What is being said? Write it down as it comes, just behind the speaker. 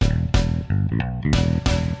Hey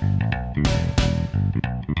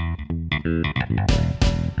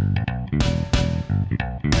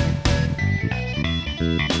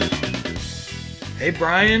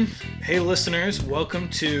Brian, hey listeners, welcome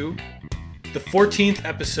to the 14th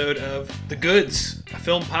episode of The Goods, a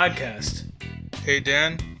film podcast. Hey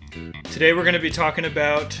Dan. Today we're going to be talking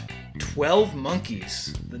about 12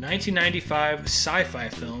 Monkeys, the 1995 sci-fi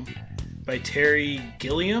film by Terry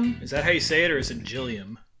Gilliam. Is that how you say it, or is it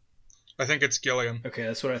Gilliam? I think it's Gilliam. Okay,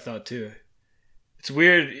 that's what I thought too. It's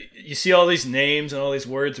weird, you see all these names and all these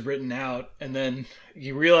words written out, and then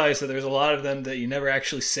you realize that there's a lot of them that you never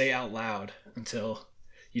actually say out loud until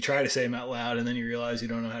you try to say them out loud, and then you realize you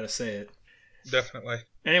don't know how to say it. Definitely.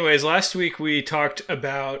 Anyways, last week we talked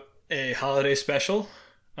about a holiday special.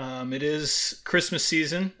 It is Christmas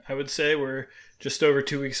season, I would say. We're just over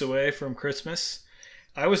 2 weeks away from Christmas.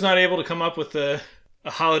 I was not able to come up with a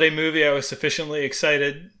holiday movie I was sufficiently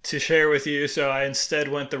excited to share with you, so I instead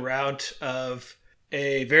went the route of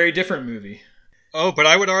a very different movie. Oh, but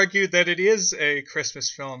I would argue that it is a Christmas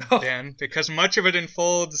film, Dan, because much of it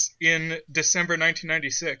unfolds in December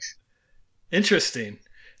 1996. Interesting.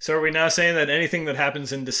 So are we now saying that anything that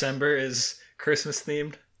happens in December is Christmas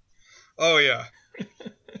themed? Oh, yeah.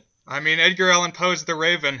 I mean, Edgar Allan Poe's The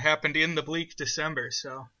Raven happened in the bleak December,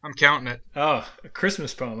 so I'm counting it. Oh, a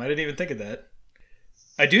Christmas poem. I didn't even think of that.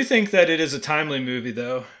 I do think that it is a timely movie,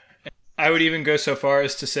 though. I would even go so far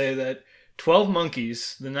as to say that 12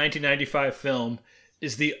 Monkeys, the 1995 film,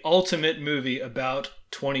 is the ultimate movie about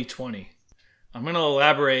 2020. I'm going to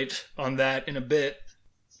elaborate on that in a bit.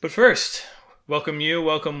 But first, welcome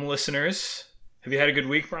listeners. Have you had a good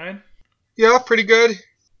week, Brian? Yeah, pretty good.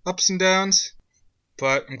 Ups and downs.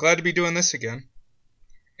 But I'm glad to be doing this again.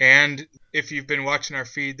 And if you've been watching our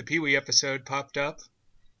feed, the Pee-wee episode popped up.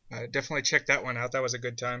 Definitely check that one out. That was a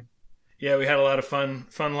good time. Yeah, we had a lot of fun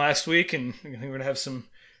last week, and I think we're going to have some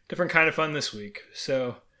different kind of fun this week.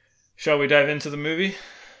 So, shall we dive into the movie?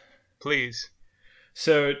 Please.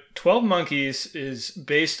 So, 12 Monkeys is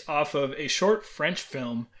based off of a short French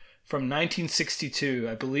film from 1962,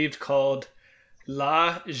 I believe called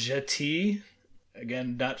La Jetée.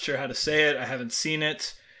 Again, not sure how to say it. I haven't seen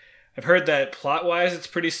it. I've heard that plot-wise it's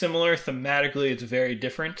pretty similar. Thematically, it's very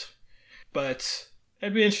different. But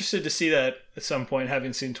I'd be interested to see that at some point,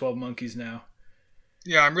 having seen 12 Monkeys now.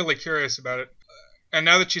 Yeah, I'm really curious about it. And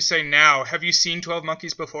now that you say now, have you seen 12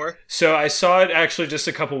 Monkeys before? So I saw it actually just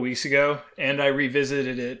a couple weeks ago, and I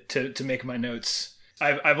revisited it to make my notes.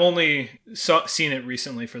 I've only seen it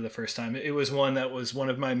recently for the first time. It was one that was one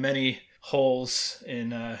of my many holes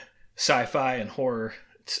in sci-fi and horror.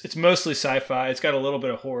 It's mostly sci-fi. It's got a little bit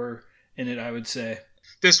of horror in it, I would say.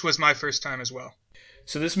 This was my first time as well.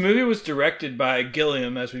 So this movie was directed by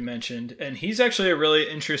Gilliam, as we mentioned, and he's actually a really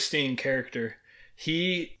interesting character.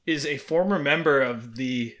 He is a former member of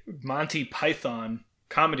the Monty Python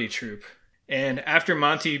comedy troupe. And after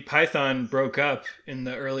Monty Python broke up in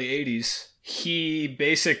the early 80s, he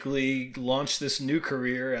basically launched this new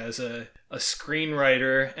career as a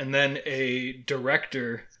screenwriter and then a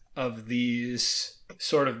director of these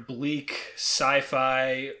sort of bleak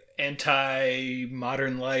sci-fi,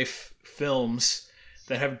 anti-modern life films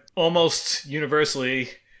that have almost universally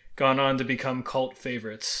gone on to become cult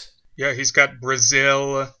favorites. Yeah, he's got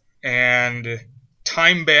Brazil and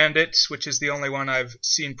Time Bandits, which is the only one I've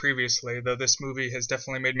seen previously, though this movie has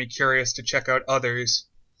definitely made me curious to check out others.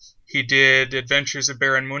 He did Adventures of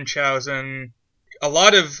Baron Munchausen, a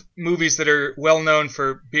lot of movies that are well known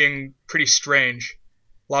for being pretty strange.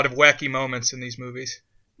 A lot of wacky moments in these movies.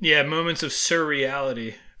 Yeah, moments of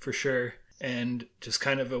surreality, for sure, and just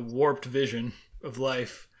kind of a warped vision of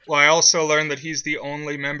life. Well, I also learned that he's the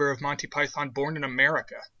only member of Monty Python born in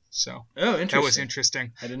America. So that was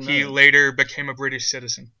interesting. I didn't know. He later became a British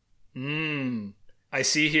citizen. I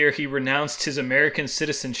see here he renounced his American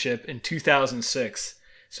citizenship in 2006.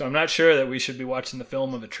 So I'm not sure that we should be watching the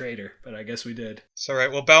film of a traitor, but I guess we did. It's all right.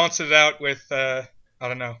 We'll balance it out with, I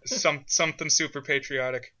don't know, something super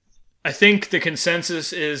patriotic. I think the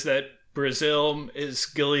consensus is that Brazil is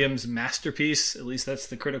Gilliam's masterpiece. At least that's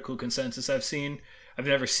the critical consensus I've seen. I've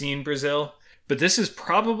never seen Brazil. But this is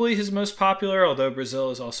probably his most popular, although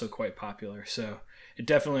Brazil is also quite popular. So it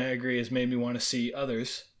definitely, I agree, has made me want to see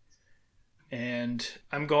others. And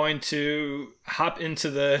I'm going to hop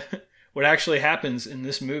into what actually happens in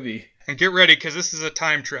this movie. And get ready, because this is a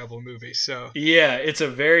time travel movie. So yeah, it's a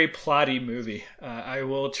very plotty movie. I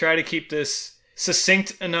will try to keep this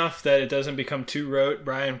succinct enough that it doesn't become too rote.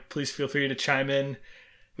 Brian, please feel free to chime in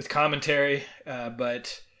with commentary.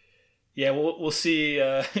 But yeah, we'll see.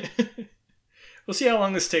 We'll see how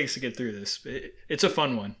long this takes to get through this. It's a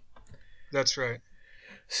fun one. That's right.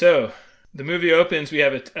 So, The movie opens, we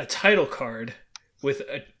have a title card with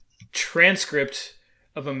a transcript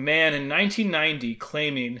of a man in 1990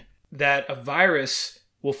 claiming that a virus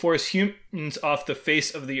will force humans off the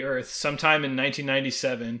face of the earth sometime in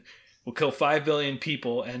 1997, will kill 5 billion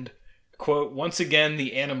people, and, quote, once again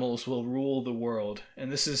the animals will rule the world.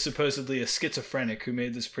 And this is supposedly a schizophrenic who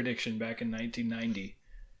made this prediction back in 1990.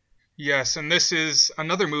 Yes, and this is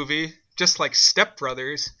another movie, just like Step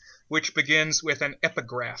Brothers, which begins with an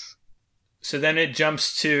epigraph. So then it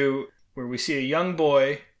jumps to where we see a young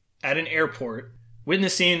boy at an airport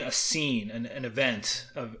witnessing a scene, an event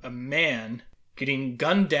of a man getting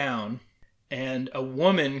gunned down and a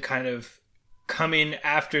woman kind of coming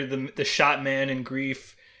after the shot man in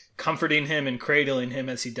grief, comforting him and cradling him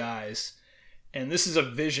as he dies. And this is a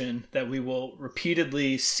vision that we will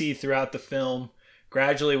repeatedly see throughout the film,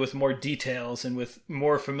 gradually with more details and with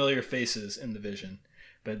more familiar faces in the vision.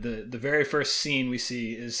 But the very first scene we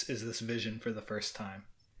see is this vision for the first time.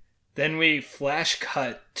 Then we flash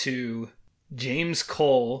cut to James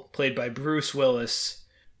Cole, played by Bruce Willis,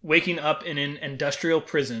 waking up in an industrial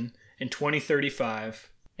prison in 2035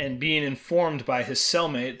 and being informed by his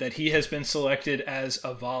cellmate that he has been selected as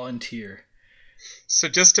a volunteer. So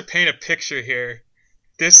just to paint a picture here,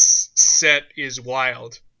 this set is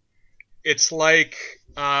wild. It's like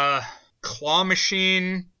a claw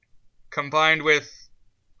machine combined with,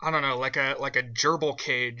 I don't know, like a gerbil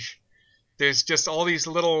cage. There's just all these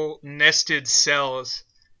little nested cells,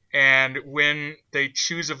 and when they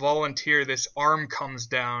choose a volunteer, this arm comes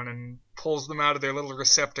down and pulls them out of their little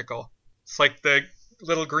receptacle. It's like the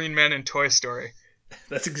little green men in Toy Story.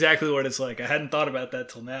 That's exactly what it's like. I hadn't thought about that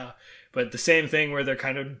till now. But the same thing where they're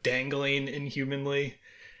kind of dangling inhumanly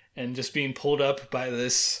and just being pulled up by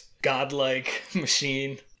this godlike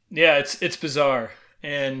machine. Yeah, it's bizarre.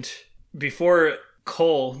 And before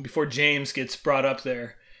James gets brought up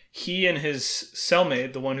there, he and his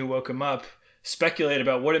cellmate, the one who woke him up, speculate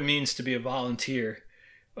about what it means to be a volunteer.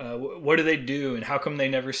 What do they do, and how come they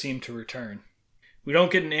never seem to return? We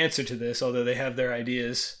don't get an answer to this, although they have their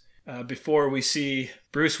ideas, before we see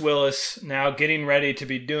Bruce Willis now getting ready to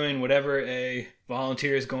be doing whatever a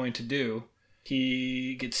volunteer is going to do.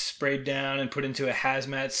 He gets sprayed down and put into a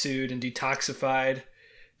hazmat suit and detoxified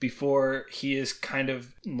before he is kind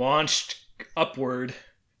of launched upward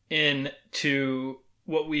into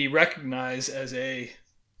what we recognize as a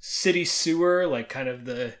city sewer, like kind of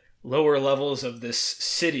the lower levels of this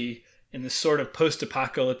city in this sort of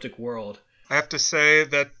post-apocalyptic world. I have to say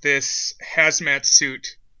that this hazmat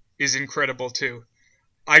suit is incredible too.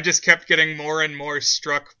 I just kept getting more and more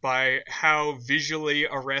struck by how visually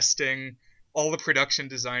arresting all the production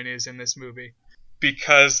design is in this movie.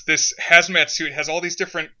 Because this hazmat suit has all these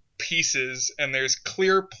different pieces, and there's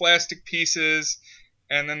clear plastic pieces,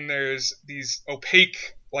 and then there's these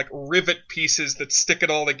opaque, like, rivet pieces that stick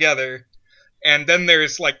it all together. And then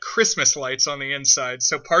there's, like, Christmas lights on the inside,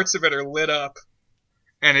 so parts of it are lit up.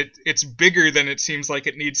 And it's bigger than it seems like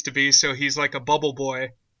it needs to be, so he's like a bubble boy.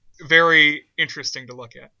 Very interesting to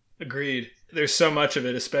look at. Agreed. There's so much of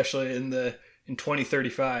it, especially in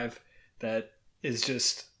 2035, that is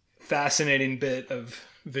just fascinating bit of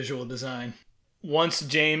visual design. Once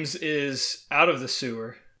James is out of the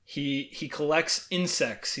sewer, he collects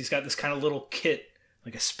insects. He's got this kind of little kit,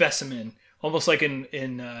 like a specimen, almost like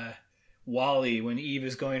in WALL-E when Eve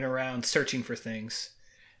is going around searching for things.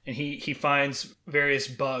 And he finds various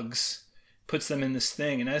bugs, puts them in this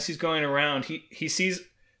thing, and as he's going around, he sees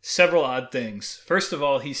several odd things. First of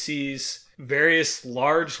all, he sees various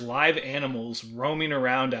large live animals roaming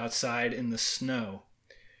around outside in the snow,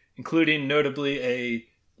 including notably a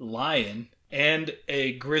lion and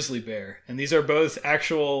a grizzly bear. And these are both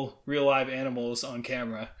actual real live animals on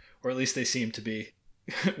camera, or at least they seem to be.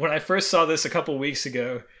 When I first saw this a couple weeks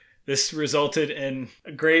ago, this resulted in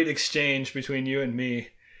a great exchange between you and me,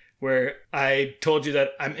 where I told you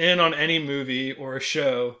that I'm in on any movie or a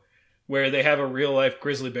show where they have a real life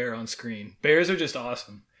grizzly bear on screen. Bears are just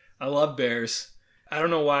awesome. I love bears. I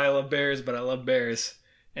don't know why I love bears, but I love bears.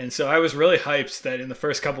 And so I was really hyped that in the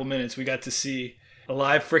first couple minutes we got to see a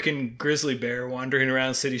live freaking grizzly bear wandering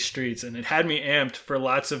around city streets, and it had me amped for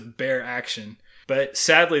lots of bear action. But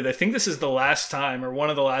sadly, I think this is the last time, or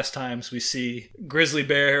one of the last times, we see grizzly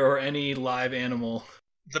bear or any live animal.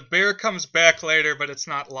 The bear comes back later, but it's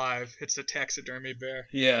not live. It's a taxidermy bear.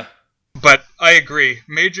 Yeah. But I agree.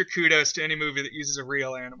 Major kudos to any movie that uses a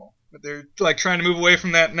real animal. But they're like trying to move away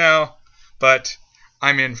from that now, but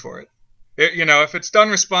I'm in for it. If it's done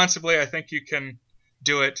responsibly, I think you can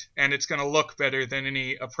do it, and it's going to look better than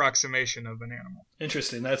any approximation of an animal.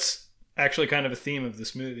 Interesting. That's actually kind of a theme of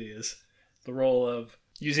this movie, is the role of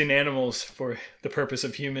using animals for the purpose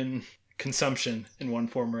of human consumption in one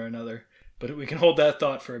form or another. But we can hold that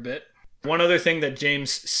thought for a bit. One other thing that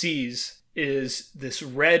James sees is this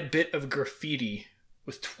red bit of graffiti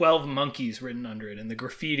with 12 monkeys written under it. And the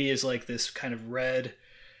graffiti is like this kind of red.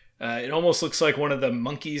 It almost looks like one of the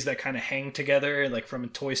monkeys that kind of hang together, like from a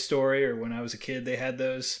Toy Story, or when I was a kid, they had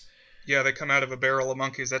those. Yeah, they come out of a barrel of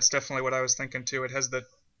monkeys. That's definitely what I was thinking too. It has the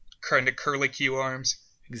kind of curly Q arms.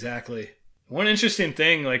 Exactly. One interesting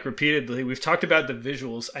thing, like repeatedly, we've talked about the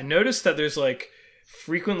visuals. I noticed that there's like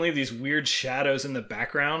frequently these weird shadows in the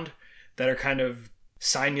background that are kind of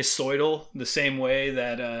sinusoidal, the same way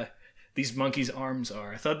that these monkeys' arms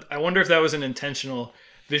are. I wonder if that was an intentional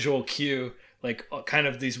visual cue, like kind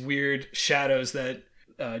of these weird shadows that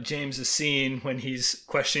James is seeing when he's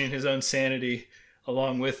questioning his own sanity,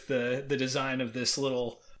 along with the design of this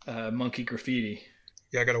little monkey graffiti.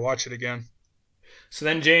 Yeah, I gotta watch it again. So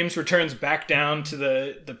then James returns back down to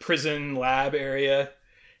the prison lab area,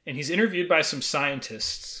 and he's interviewed by some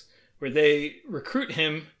scientists where they recruit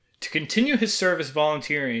him to continue his service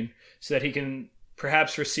volunteering so that he can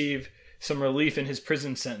perhaps receive some relief in his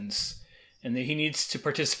prison sentence, and that he needs to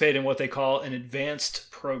participate in what they call an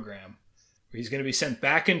advanced program, where he's going to be sent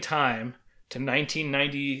back in time to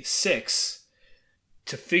 1996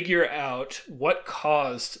 to figure out what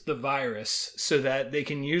caused the virus so that they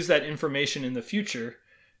can use that information in the future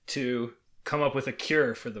to come up with a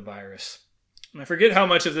cure for the virus. And I forget how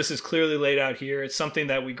much of this is clearly laid out here. It's something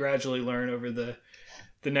that we gradually learn over the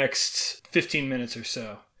next 15 minutes or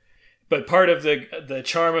so. But part of the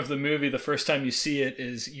charm of the movie, the first time you see it,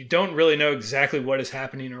 is you don't really know exactly what is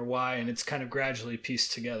happening or why, and it's kind of gradually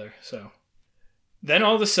pieced together. So then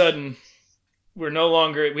all of a sudden, we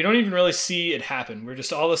don't even really see it happen. We're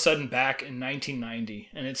just all of a sudden back in 1990,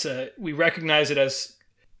 and we recognize it as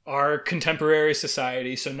our contemporary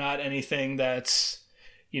society, so not anything that's,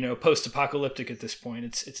 post-apocalyptic at this point.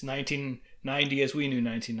 It's 1990 as we knew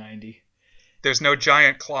 1990. There's no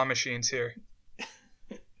giant claw machines here.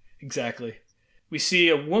 Exactly. We see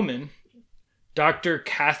a woman, Dr.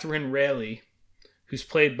 Catherine Rayleigh, who's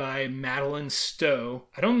played by Madeline Stowe.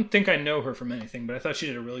 I don't think I know her from anything, but I thought she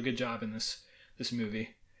did a really good job in this movie.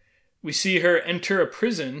 We see her enter a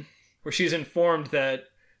prison where she's informed that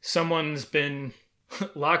someone's been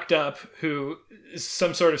locked up who is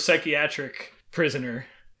some sort of psychiatric prisoner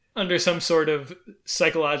under some sort of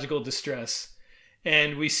psychological distress.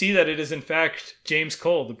 And we see that it is in fact James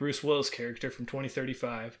Cole, the Bruce Willis character from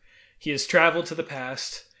 2035. He has traveled to the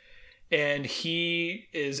past, and he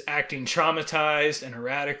is acting traumatized and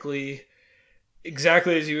erratically,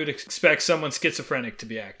 exactly as you would expect someone schizophrenic to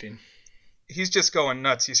be acting. He's just going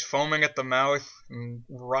nuts. He's foaming at the mouth and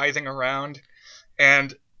writhing around.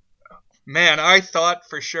 And, man, I thought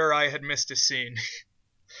for sure I had missed a scene.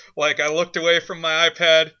 Like, I looked away from my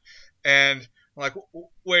iPad, and I'm like,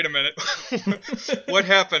 wait a minute. What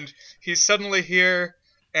happened? He's suddenly here,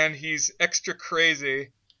 and he's extra crazy.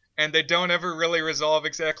 And they don't ever really resolve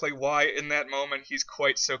exactly why in that moment he's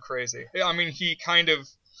quite so crazy. I mean, he kind of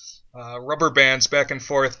rubber bands back and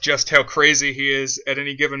forth just how crazy he is at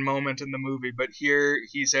any given moment in the movie. But here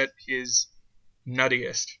he's at his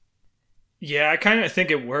nuttiest. Yeah, I kind of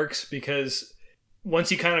think it works because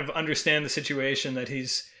once you kind of understand the situation that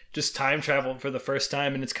he's just time traveled for the first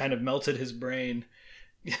time and it's kind of melted his brain,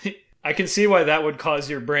 I can see why that would cause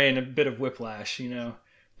your brain a bit of whiplash,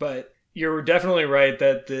 But you're definitely right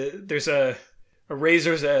that there's a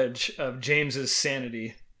razor's edge of James's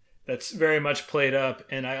sanity that's very much played up.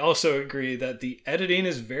 And I also agree that the editing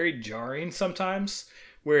is very jarring sometimes,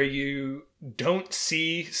 where you don't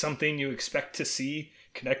see something you expect to see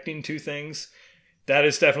connecting two things. That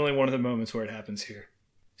is definitely one of the moments where it happens here.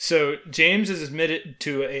 So James is admitted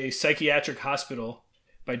to a psychiatric hospital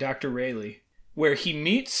by Dr. Rayleigh, where he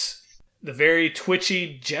meets the very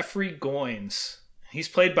twitchy Jeffrey Goins. He's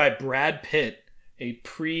played by Brad Pitt, a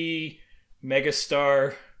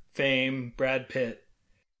pre-megastar fame Brad Pitt.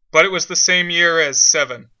 But it was the same year as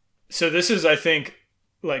Seven. So this is, I think,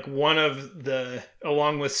 like one of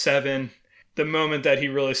along with Seven, the moment that he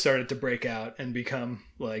really started to break out and become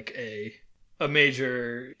like a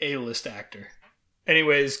major A-list actor.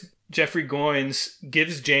 Anyways, Jeffrey Goins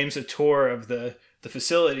gives James a tour of the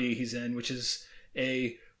facility he's in, which is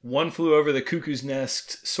a one flew over the cuckoo's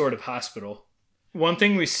nest sort of hospital. One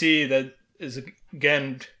thing we see that is,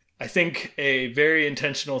 again, I think a very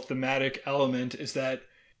intentional thematic element is that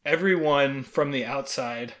everyone from the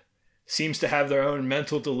outside seems to have their own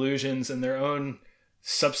mental delusions and their own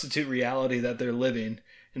substitute reality that they're living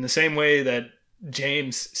in the same way that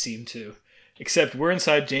James seemed to, except we're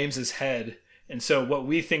inside James's head. And so what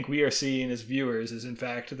we think we are seeing as viewers is in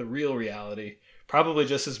fact the real reality probably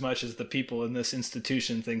just as much as the people in this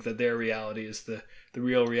institution think that their reality is the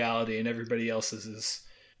real reality and everybody else's is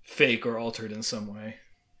fake or altered in some way.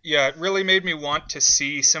 Yeah, it really made me want to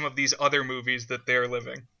see some of these other movies that they're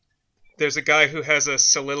living. There's a guy who has a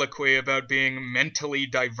soliloquy about being mentally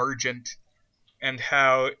divergent and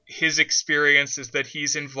how his experience is that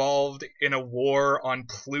he's involved in a war on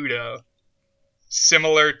Pluto,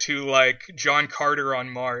 similar to like John Carter on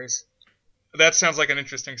Mars. That sounds like an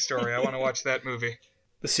interesting story. I want to watch that movie.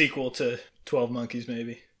 The sequel to 12 Monkeys,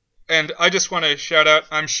 maybe. And I just want to shout out,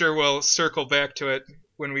 I'm sure we'll circle back to it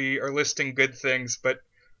when we are listing good things, but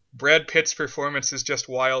Brad Pitt's performance is just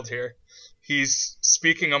wild here. He's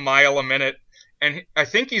speaking a mile a minute, and I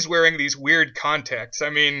think he's wearing these weird contacts. I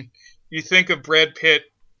mean, you think of Brad Pitt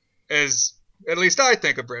as, at least I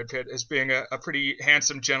think of Brad Pitt as being a pretty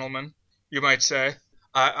handsome gentleman, you might say.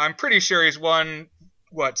 I'm pretty sure he's won,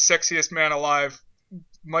 Sexiest Man Alive,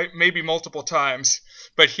 maybe multiple times.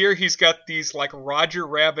 But here he's got these like Roger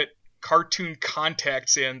Rabbit cartoon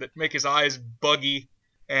contacts in that make his eyes buggy,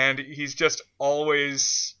 and he's just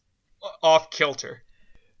always off kilter.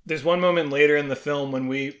 There's one moment later in the film when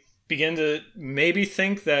we begin to maybe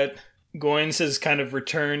think that Goins has kind of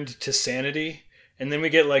returned to sanity, and then we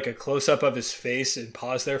get like a close-up of his face and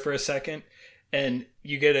pause there for a second, and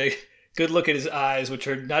you get a good look at his eyes, which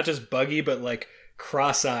are not just buggy but like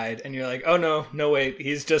cross-eyed, and you're like, oh no wait,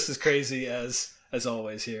 he's just as crazy as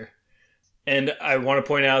always here. And I want to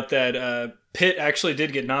point out that Pitt actually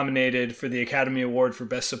did get nominated for the Academy Award for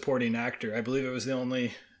Best Supporting Actor. I believe it was the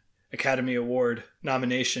only Academy Award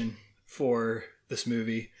nomination for this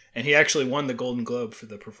movie, and he actually won the Golden Globe for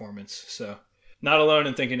the performance. So not alone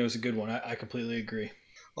in thinking it was a good one. I completely agree.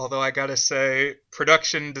 Although I gotta say,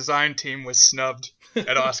 production design team was snubbed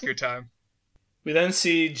at Oscar time. We then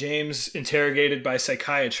see James interrogated by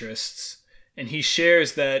psychiatrists, and he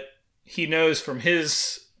shares that he knows from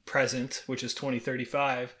his present, which is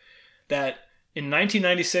 2035, that in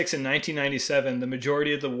 1996 and 1997, the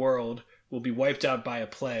majority of the world will be wiped out by a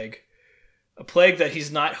plague that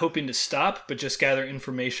he's not hoping to stop, but just gather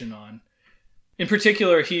information on. In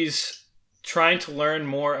particular, he's trying to learn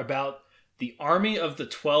more about the Army of the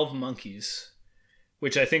 12 Monkeys,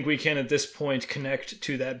 which I think we can at this point connect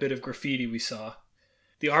to that bit of graffiti we saw.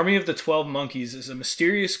 The Army of the 12 Monkeys is a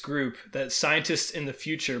mysterious group that scientists in the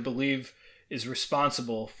future believe is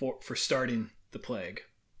responsible for starting the plague.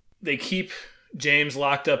 They keep James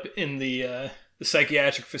locked up in the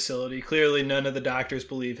psychiatric facility. Clearly none of the doctors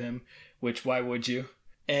believe him, which why would you?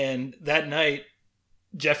 And that night,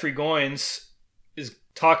 Jeffrey Goins is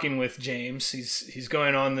talking with James. He's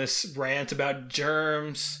going on this rant about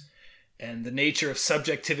germs and the nature of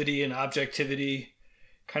subjectivity and objectivity,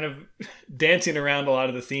 kind of dancing around a lot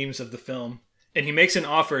of the themes of the film. And he makes an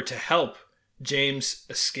offer to help James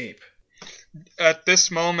escape. At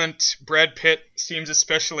this moment, Brad Pitt seems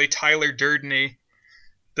especially Tyler Durden-y.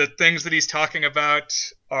 The things that he's talking about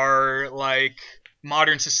are like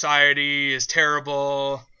modern society is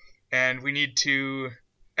terrible and we need to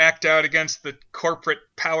act out against the corporate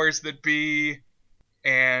powers that be.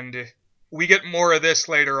 And we get more of this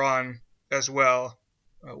later on as well,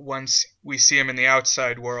 once we see him in the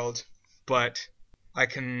outside world. But I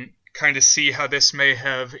can kind of see how this may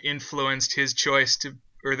have influenced his choice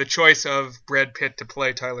or the choice of Brad Pitt to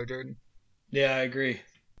play Tyler Durden. Yeah, I agree.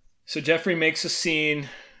 So Jeffrey makes a scene,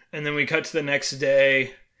 and then we cut to the next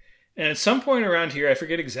day. And at some point around here, I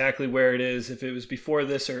forget exactly where it is, if it was before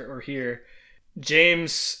this or here,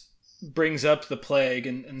 James brings up the plague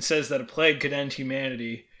and says that a plague could end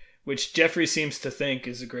humanity, which Jeffrey seems to think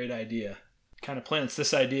is a great idea. Kind of plants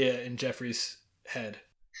this idea in Jeffrey's head.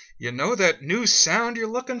 You know that new sound you're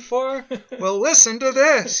looking for? Well, listen to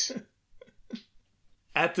this.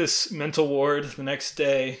 At this mental ward the next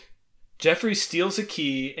day, Jeffrey steals a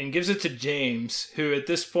key and gives it to James, who at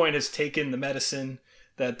this point has taken the medicine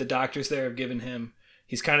that the doctors there have given him.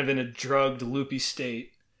 He's kind of in a drugged, loopy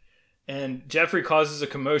state. And Jeffrey causes a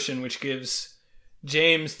commotion which gives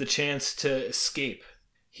James the chance to escape.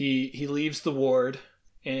 He leaves the ward,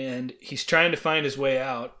 and he's trying to find his way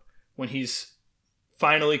out when he's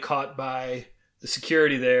finally caught by the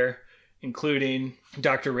security there, including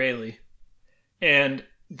Dr. Rayleigh. And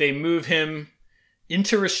they move him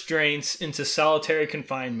into restraints, into solitary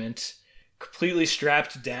confinement, completely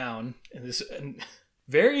strapped down in this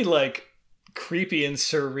very like creepy and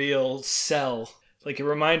surreal cell. Like it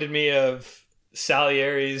reminded me of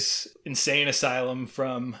Salieri's insane asylum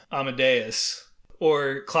from Amadeus,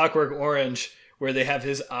 or Clockwork Orange, where they have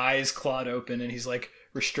his eyes clawed open and he's like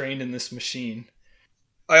restrained in this machine.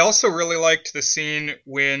 I also really liked the scene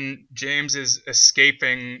when James is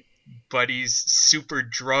escaping but he's super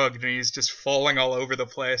drugged and he's just falling all over the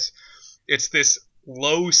place. It's this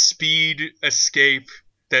low speed escape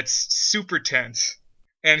that's super tense.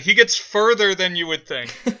 And he gets further than you would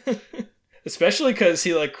think. Especially because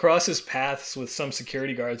he like crosses paths with some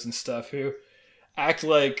security guards and stuff who act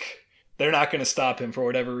like they're not going to stop him for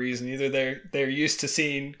whatever reason. Either they're used to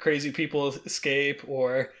seeing crazy people escape,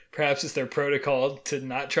 or perhaps it's their protocol to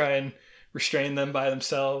not try and restrain them by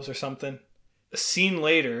themselves or something. A scene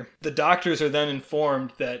later, the doctors are then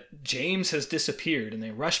informed that James has disappeared, and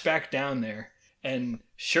they rush back down there. And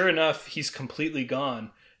sure enough, he's completely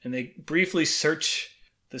gone. And they briefly search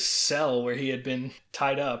the cell where he had been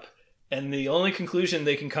tied up. And the only conclusion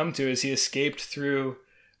they can come to is he escaped through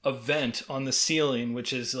a vent on the ceiling,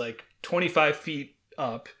 which is like 25 feet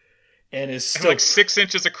up and is still like 6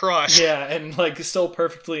 inches across. Yeah, and like still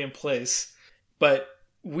perfectly in place. But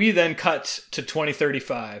we then cut to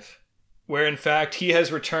 2035, where in fact he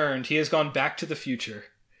has returned. He has gone back to the future.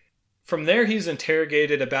 From there, he's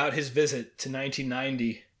interrogated about his visit to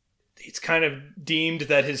 1990. It's kind of deemed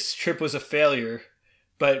that his trip was a failure.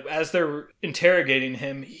 But as they're interrogating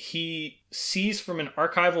him, he sees from an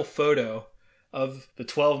archival photo of the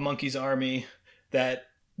 12 Monkeys army that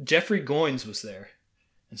Jeffrey Goins was there.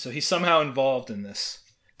 And so he's somehow involved in this,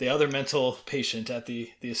 the other mental patient at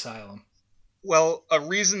the asylum. Well, a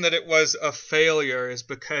reason that it was a failure is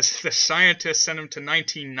because the scientists sent him to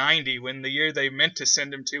 1990 when the year they meant to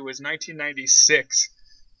send him to was 1996.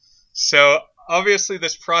 So obviously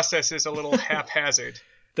this process is a little haphazard.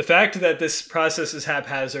 The fact that this process is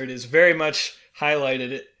haphazard is very much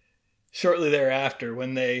highlighted shortly thereafter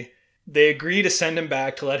when they agree to send him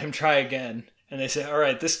back to let him try again. And they say, all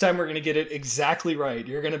right, this time we're going to get it exactly right.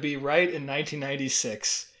 You're going to be right in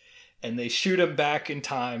 1996. And they shoot him back in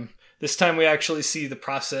time. This time we actually see the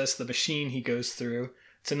process, the machine he goes through.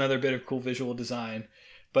 It's another bit of cool visual design.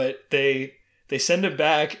 But they send him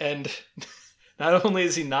back, and not only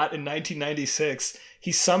is he not in 1996,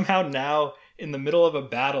 he's somehow now in the middle of a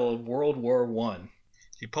battle of World War I.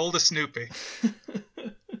 He pulled a Snoopy.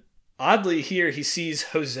 Oddly, here he sees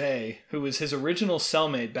Jose, who was his original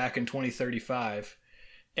cellmate back in 2035,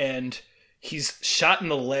 and he's shot in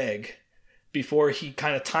the leg before he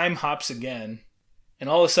kind of time hops again. And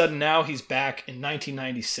all of a sudden now he's back in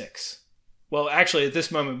 1996. Well, actually, at this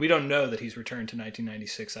moment, we don't know that he's returned to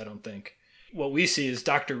 1996, I don't think. What we see is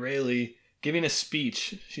Dr. Rayleigh giving a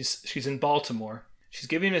speech. She's in Baltimore. She's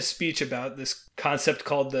giving a speech about this concept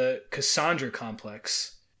called the Cassandra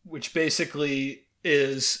complex, which basically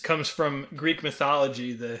comes from Greek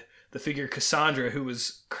mythology, the figure Cassandra, who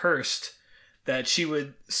was cursed that she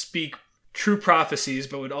would speak true prophecies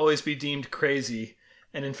but would always be deemed crazy.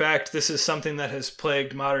 And in fact, this is something that has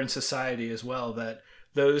plagued modern society as well, that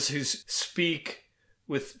those who speak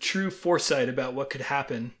with true foresight about what could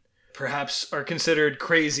happen perhaps are considered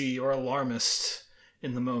crazy or alarmists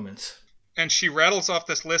in the moment. And she rattles off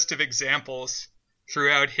this list of examples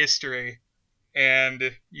throughout history.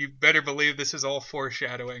 And you better believe this is all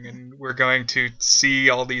foreshadowing, and we're going to see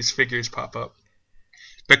all these figures pop up.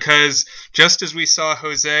 Because just as we saw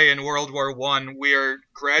Jose in World War I, we are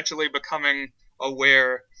gradually becoming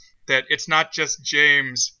aware that it's not just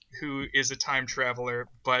James who is a time traveler,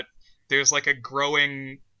 but there's like a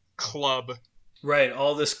growing club. Right,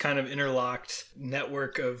 all this kind of interlocked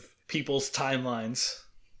network of people's timelines.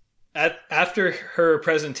 After her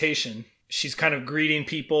presentation, she's kind of greeting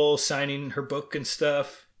people, signing her book and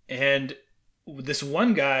stuff. And this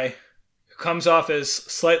one guy who comes off as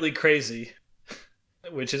slightly crazy,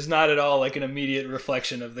 which is not at all like an immediate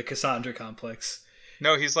reflection of the Cassandra complex.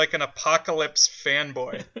 No, he's like an apocalypse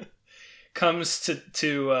fanboy. Comes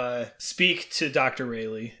to speak to Dr.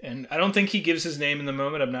 Rayleigh. And I don't think he gives his name in the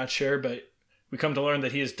moment, I'm not sure, but we come to learn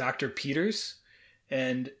that he is Dr. Peters.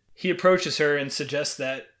 And he approaches her and suggests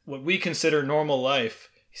that what we consider normal life,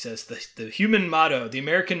 he says, the human motto, the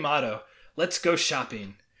American motto, let's go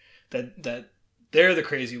shopping. That they're the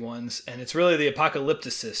crazy ones, and it's really the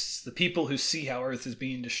apocalypticists, the people who see how Earth is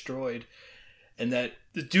being destroyed, and that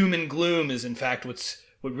the doom and gloom is in fact what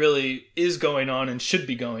really is going on and should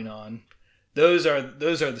be going on. Those are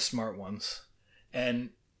the smart ones. And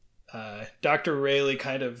Dr. Rayleigh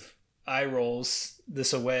kind of eye rolls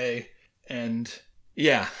this away, and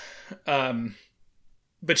yeah.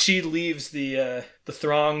 But she leaves the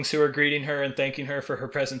throngs who are greeting her and thanking her for her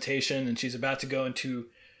presentation, and she's about to go into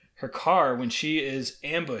her car when she is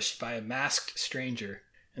ambushed by a masked stranger.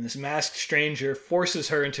 And this masked stranger forces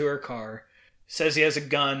her into her car, says he has a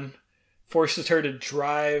gun, forces her to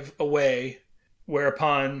drive away,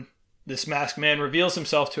 whereupon this masked man reveals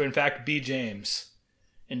himself to in fact be James.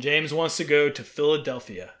 And James wants to go to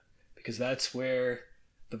Philadelphia, because that's where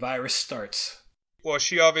the virus starts. Well,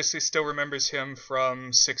 she obviously still remembers him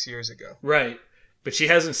from 6 years ago. Right. But she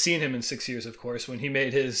hasn't seen him in 6 years, of course, when he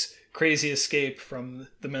made his crazy escape from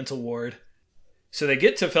the mental ward. So they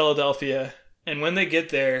get to Philadelphia, and when they get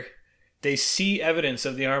there, they see evidence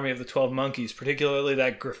of the Army of the 12 Monkeys, particularly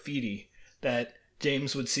that graffiti that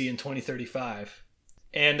James would see in 2035.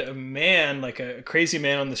 And a man, like a crazy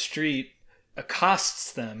man on the street,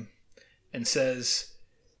 accosts them and says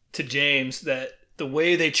to James that the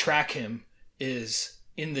way they track him is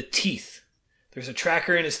in the teeth. There's a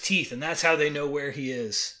tracker in his teeth, and that's how they know where he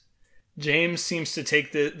is. James seems to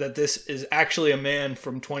take that this is actually a man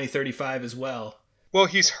from 2035 as well. Well,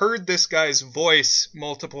 he's heard this guy's voice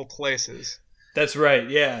multiple places. That's right,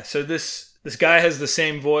 yeah. So this guy has the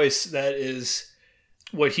same voice that is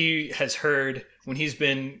what he has heard when he's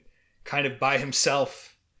been kind of by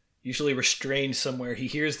himself, usually restrained somewhere. He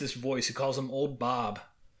hears this voice. He calls him Old Bob.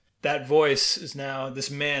 That voice is now, this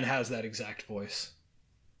man has that exact voice.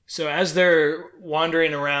 So as they're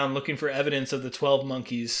wandering around looking for evidence of the 12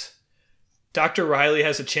 monkeys, Dr. Riley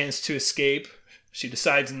has a chance to escape. She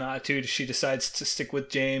decides not to. She decides to stick with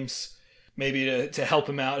James, maybe to help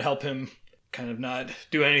him out, help him kind of not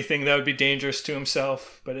do anything that would be dangerous to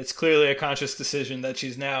himself. But it's clearly a conscious decision that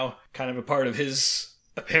she's now kind of a part of his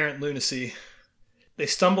apparent lunacy. They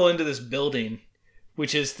stumble into this building,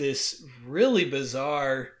 which is this really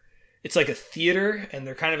bizarre, it's like a theater, and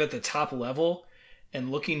they're kind of at the top level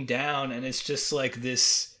and looking down, and it's just like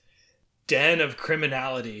this den of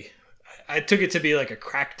criminality. I took it to be like a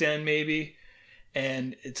crack den, maybe.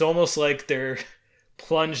 And it's almost like they're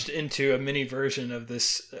plunged into a mini version of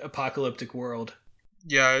this apocalyptic world.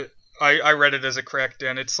 Yeah, I read it as a crack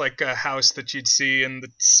den. It's like a house that you'd see in the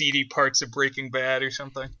seedy parts of Breaking Bad or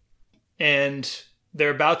something. And they're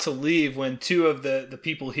about to leave when two of the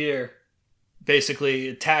people here basically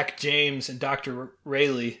attack James and Dr.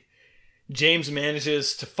 Rayleigh. James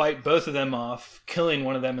manages to fight both of them off, killing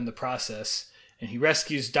one of them in the process. And he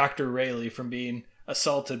rescues Dr. Rayleigh from being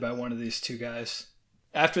assaulted by one of these two guys.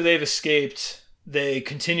 After they've escaped, they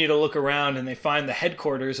continue to look around and they find the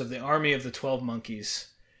headquarters of the Army of the 12 Monkeys.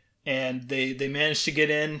 And they manage to get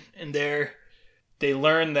in, and there they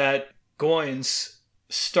learn that Goins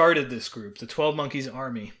started this group, the 12 Monkeys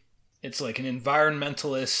Army. It's like an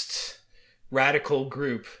environmentalist, radical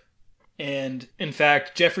group. And in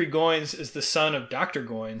fact, Jeffrey Goins is the son of Dr.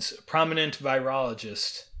 Goins, a prominent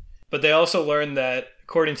virologist. But they also learn that,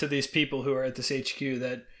 according to these people who are at this HQ,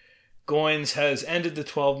 that Goins has ended the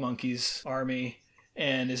 12 Monkeys army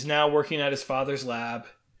and is now working at his father's lab.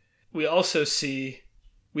 We also see,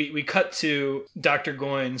 we cut to Dr.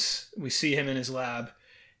 Goins, we see him in his lab,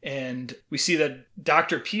 and we see that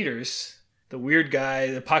Dr. Peters, the weird guy,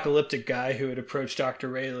 the apocalyptic guy who had approached Dr.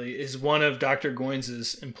 Rayleigh, is one of Dr.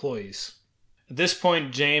 Goins' employees. At this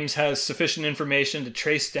point, James has sufficient information to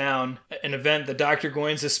trace down an event that Dr.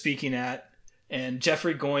 Goins is speaking at, and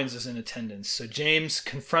Jeffrey Goins is in attendance. So James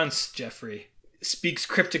confronts Jeffrey, speaks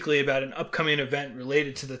cryptically about an upcoming event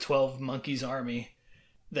related to the 12 Monkeys army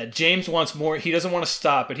that James wants more. He doesn't want to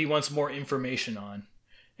stop, but he wants more information on.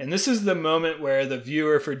 And this is the moment where the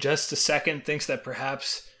viewer, for just a second, thinks that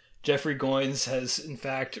perhaps Jeffrey Goins has, in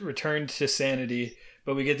fact, returned to sanity,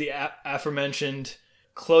 but we get the aforementioned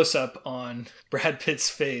close-up on Brad Pitt's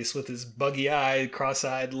face with his buggy-eyed,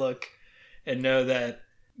 cross-eyed look, and know that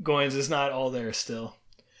Goins is not all there still.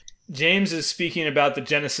 James is speaking about the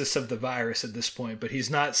genesis of the virus at this point, but he's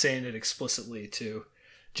not saying it explicitly to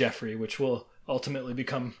Jeffrey, which will ultimately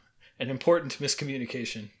become an important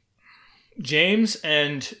miscommunication. James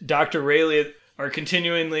and Dr. Rayleigh are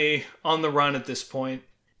continually on the run at this point.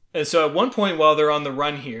 And so at one point while they're on the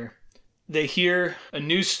run here, they hear a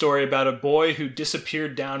news story about a boy who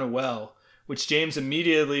disappeared down a well, which James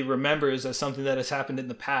immediately remembers as something that has happened in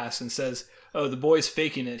the past and says, oh, the boy's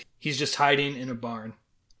faking it. He's just hiding in a barn.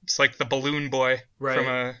 It's like the balloon boy right.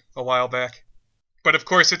 From a while back. But of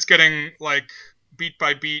course it's getting like beat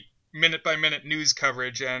by beat, minute by minute news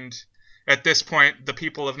coverage, and at this point the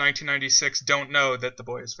people of 1996 don't know that the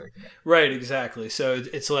boy is faking it. Right, exactly. So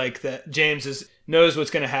it's like that James knows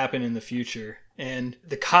what's going to happen in the future. And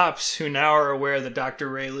the cops who now are aware that Dr.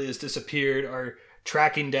 Rayleigh has disappeared are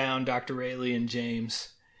tracking down Dr. Rayleigh and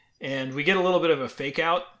James. And we get a little bit of a fake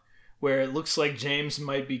out where it looks like James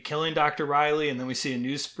might be killing Dr. Riley, and then we see a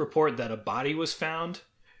news report that a body was found.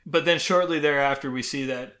 But then shortly thereafter, we see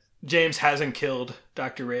that James hasn't killed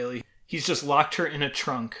Dr. Rayleigh. He's just locked her in a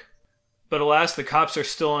trunk. But alas, the cops are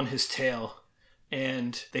still on his tail.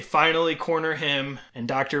 And they finally corner him and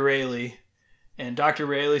Dr. Rayleigh. And Dr.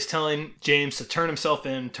 Rayleigh's telling James to turn himself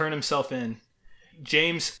in.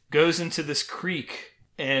 James goes into this creek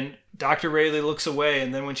And Dr. Rayleigh looks away,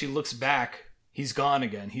 and then when she looks back, he's gone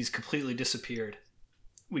again. He's completely disappeared.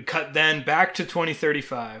 We cut then back to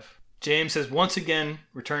 2035. James has once again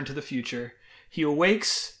returned to the future. He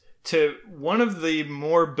awakes to one of the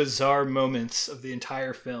more bizarre moments of the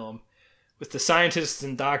entire film, with the scientists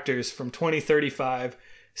and doctors from 2035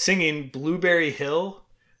 singing Blueberry Hill,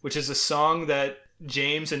 which is a song that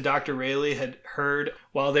James and Dr. Rayleigh had heard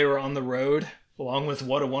while they were on the road, along with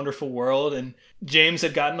What a Wonderful World. And James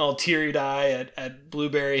had gotten all teary-eyed at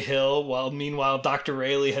Blueberry Hill, while meanwhile Dr.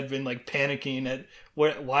 Rayleigh had been like panicking at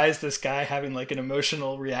why is this guy having like an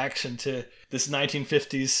emotional reaction to this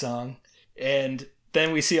 1950s song. And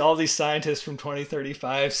then we see all these scientists from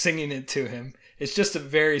 2035 singing it to him. It's just a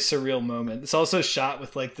very surreal moment. It's also shot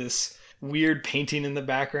with like this weird painting in the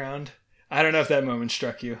background. I don't know if that moment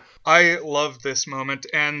struck you. I love this moment,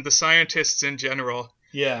 and the scientists in general.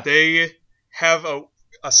 Yeah. They have a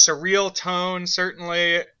surreal tone,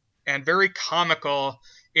 certainly, and very comical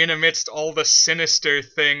in amidst all the sinister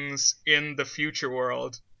things in the future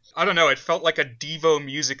world. I don't know, it felt like a Devo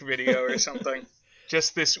music video or something.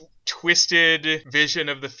 Just this twisted vision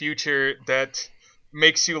of the future that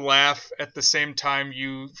makes you laugh at the same time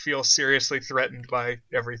you feel seriously threatened by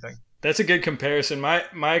everything. That's a good comparison.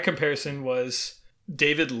 My comparison was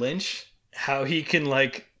David Lynch, how he can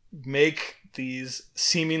like make these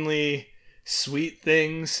seemingly sweet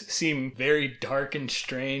things seem very dark and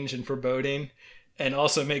strange and foreboding, and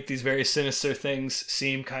also make these very sinister things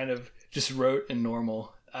seem kind of just rote and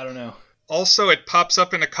normal. I don't know. Also, it pops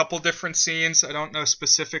up in a couple different scenes. I don't know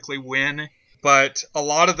specifically when, but a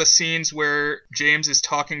lot of the scenes where James is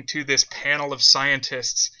talking to this panel of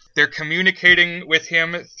scientists, they're communicating with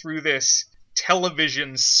him through this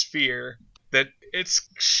television sphere that it's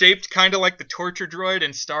shaped kind of like the torture droid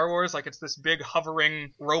in Star Wars, like it's this big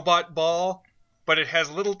hovering robot ball, but it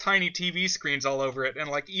has little tiny TV screens all over it, and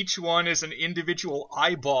like each one is an individual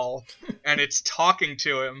eyeball, and it's talking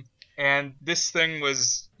to him. And this thing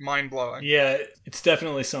was mind-blowing. Yeah, it's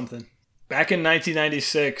definitely something. Back in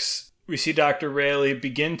 1996, we see Dr. Rayleigh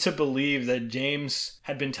begin to believe that James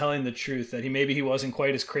had been telling the truth, that maybe he wasn't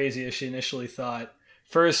quite as crazy as she initially thought.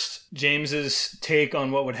 First, James's take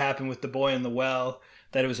on what would happen with the boy in the well,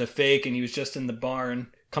 that it was a fake and he was just in the barn,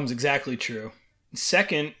 comes exactly true.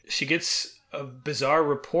 Second, she gets a bizarre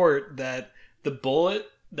report that the bullet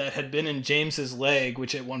that had been in James's leg,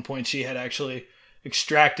 which at one point she had actually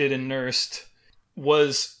extracted and nursed,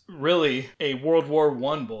 was really a World War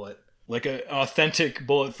I bullet, like an authentic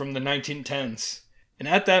bullet from the 1910s. And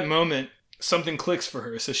at that moment, something clicks for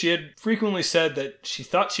her. So she had frequently said that she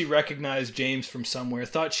thought she recognized James from somewhere,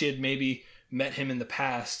 thought she had maybe met him in the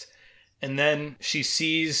past. And then she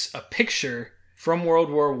sees a picture from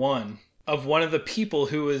World War I of one of the people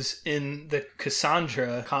who was in the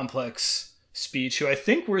Cassandra complex speech, who I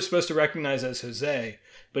think we're supposed to recognize as Jose.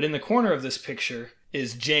 But in the corner of this picture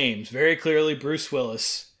is James, very clearly Bruce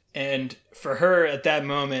Willis. And for her, at that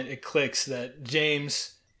moment, it clicks that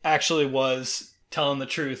James actually was telling the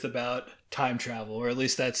truth about time travel, or at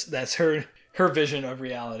least that's her vision of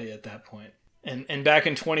reality at that point. And back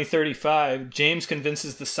in 2035, James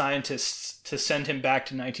convinces the scientists to send him back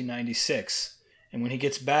to 1996. And when he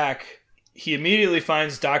gets back, he immediately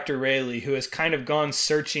finds Dr. Rayleigh, who has kind of gone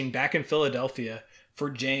searching back in Philadelphia for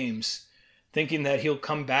James, thinking that he'll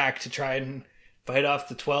come back to try and fight off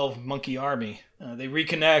the 12 monkey army. They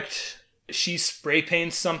reconnect. She spray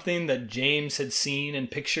paints something that James had seen in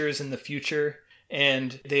pictures in the future,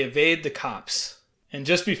 and they evade the cops. And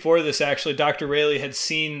just before this, actually, Dr. Rayleigh had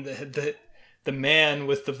seen the man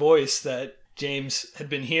with the voice that James had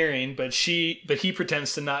been hearing, but he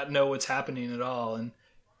pretends to not know what's happening at all. And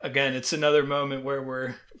again, it's another moment where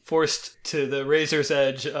we're forced to the razor's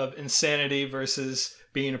edge of insanity versus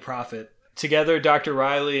being a prophet. Together, Dr.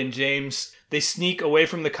 Riley and James, they sneak away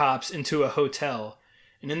from the cops into a hotel.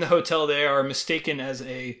 And in the hotel, they are mistaken as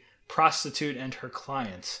a prostitute and her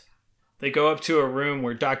client. They go up to a room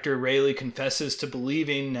where Dr. Rayleigh confesses to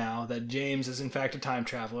believing now that James is in fact a time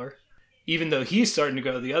traveler, even though he's starting to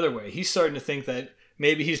go the other way. He's starting to think that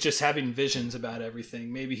maybe he's just having visions about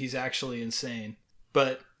everything. Maybe he's actually insane.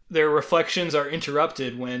 But their reflections are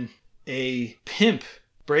interrupted when a pimp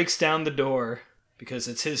breaks down the door because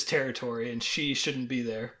it's his territory and she shouldn't be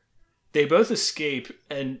there. They both escape,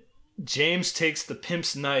 and James takes the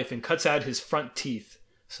pimp's knife and cuts out his front teeth.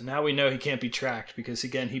 So now we know he can't be tracked because,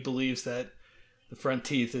 again, he believes that the front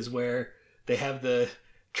teeth is where they have the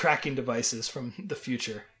tracking devices from the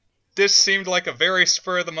future. This seemed like a very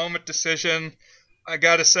spur-of-the-moment decision. I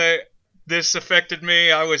gotta say, this affected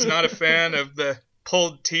me. I was not a fan of the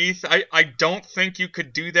pulled teeth. I don't think you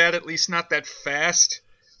could do that, at least not that fast.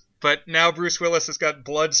 But now Bruce Willis has got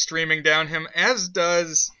blood streaming down him, as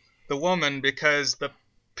does the woman, because the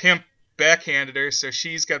pimp backhanded her, so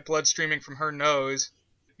she's got blood streaming from her nose.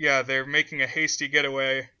 Yeah, they're making a hasty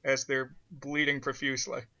getaway as they're bleeding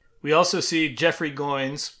profusely. We also see Jeffrey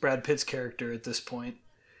Goins, Brad Pitt's character at this point.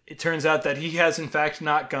 It turns out that he has in fact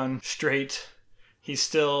not gone straight. He's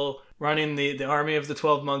still running the army of the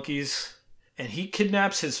 12 monkeys, and he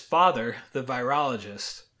kidnaps his father, the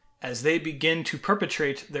virologist, as they begin to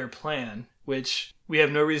perpetrate their plan, which we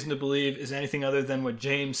have no reason to believe is anything other than what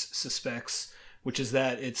James suspects, which is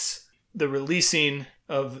that it's the releasing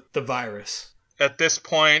of the virus. At this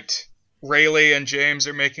point, Rayleigh and James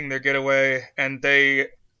are making their getaway, and they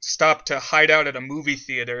stop to hide out at a movie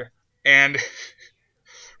theater, and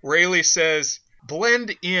Rayleigh says,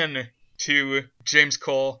 "Blend in," to James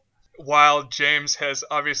Cole, while James has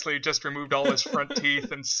obviously just removed all his front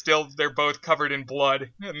teeth, and still they're both covered in blood,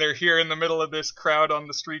 and they're here in the middle of this crowd on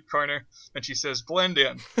the street corner, and she says, "Blend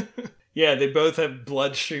in." Yeah, they both have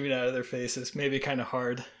blood streaming out of their faces. Maybe kind of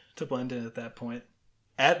hard to blend in at that point.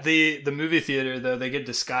 At the movie theater, though, they get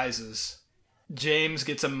disguises. James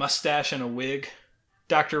gets a mustache and a wig.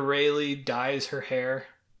 Dr. Rayleigh dyes her hair,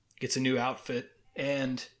 gets a new outfit,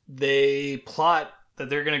 and they plot that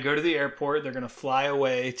they're going to go to the airport, they're going to fly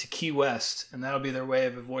away to Key West, and that'll be their way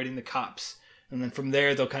of avoiding the cops. And then from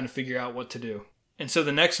there, they'll kind of figure out what to do. And so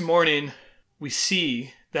the next morning, we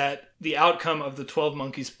see that the outcome of the 12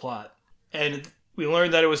 Monkeys plot. And we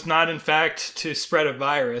learned that it was not, in fact, to spread a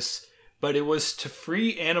virus, but it was to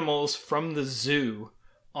free animals from the zoo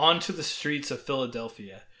onto the streets of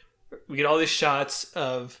Philadelphia. We get all these shots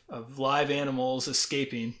of live animals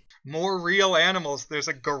escaping. More real animals. There's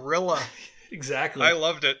a gorilla. Exactly. I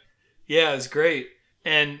loved it. Yeah, it's great.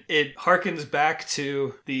 And it harkens back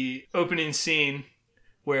to the opening scene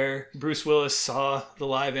where Bruce Willis saw the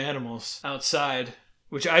live animals outside,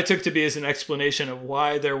 which I took to be as an explanation of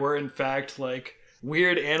why there were, in fact, like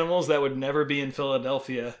weird animals that would never be in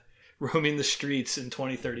Philadelphia roaming the streets in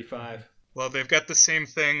 2035. Well, they've got the same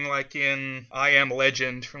thing like in I Am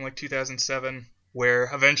Legend from like 2007, where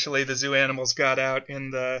eventually the zoo animals got out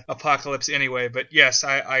in the apocalypse anyway. But yes,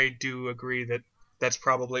 I do agree that that's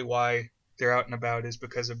probably why they're out and about, is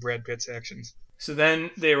because of Brad Pitt's actions. So then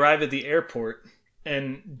they arrive at the airport,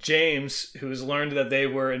 and James, who has learned that they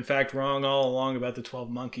were in fact wrong all along about the 12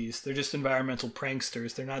 monkeys, they're just environmental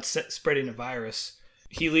pranksters, they're not spreading a virus.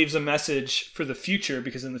 He leaves a message for the future,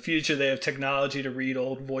 because in the future they have technology to read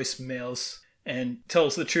old voicemails and tell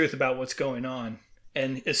us the truth about what's going on.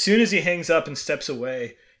 And as soon as he hangs up and steps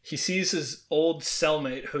away, he sees his old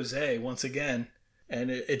cellmate, Jose, once again. And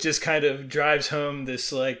it just kind of drives home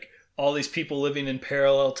this, like, all these people living in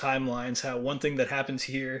parallel timelines, how one thing that happens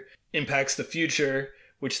here impacts the future,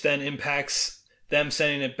 which then impacts them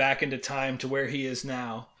sending it back into time to where he is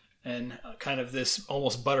now. And kind of this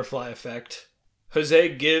almost butterfly effect.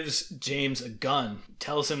 Jose gives James a gun,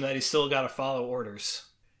 tells him that he's still got to follow orders.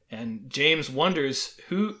 And James wonders,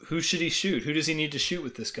 who should he shoot? Who does he need to shoot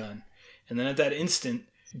with this gun? And then at that instant,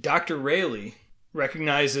 Dr. Rayleigh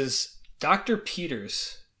recognizes Dr.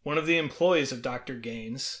 Peters, one of the employees of Dr.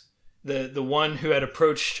 Gaines, the one who had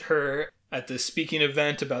approached her at the speaking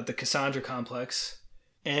event about the Cassandra complex.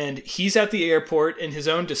 And he's at the airport in his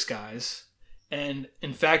own disguise. And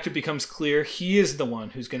in fact, it becomes clear he is the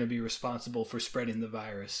one who's going to be responsible for spreading the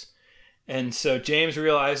virus. And so James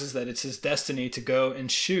realizes that it's his destiny to go and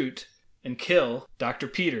shoot and kill Dr.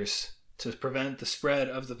 Peters to prevent the spread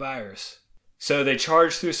of the virus. So they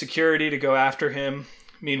charge through security to go after him.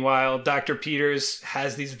 Meanwhile, Dr. Peters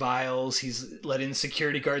has these vials. He's letting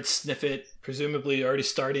security guards sniff it, presumably already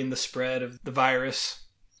starting the spread of the virus.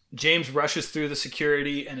 James rushes through the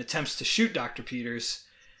security and attempts to shoot Dr. Peters,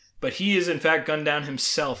 but he is in fact gunned down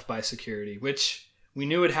himself by security, which we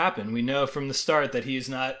knew would happen. We know from the start that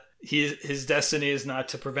his destiny is not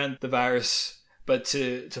to prevent the virus, but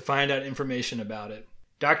to find out information about it.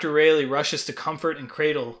 Dr. Rayleigh rushes to comfort and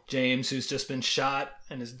cradle James, who's just been shot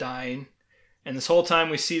and is dying. And this whole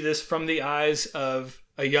time we see this from the eyes of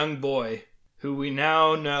a young boy, who we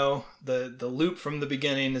now know the loop from the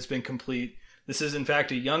beginning has been complete. This is in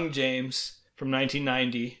fact a young James from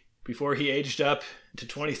 1990, before he aged up to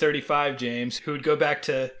 2035 James, who would go back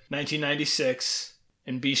to 1996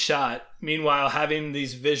 and be shot, meanwhile having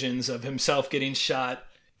these visions of himself getting shot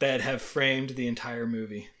that have framed the entire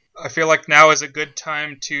movie. I feel like now is a good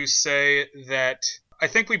time to say that I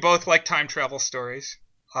think we both like time travel stories.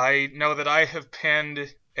 I know that I have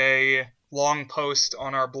penned a long post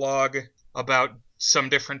on our blog about some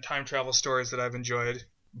different time travel stories that I've enjoyed,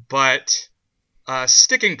 but a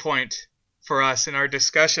sticking point for us in our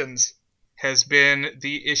discussions has been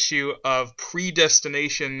the issue of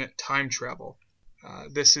predestination time travel.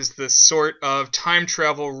 This is the sort of time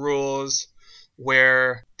travel rules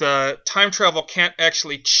where the time travel can't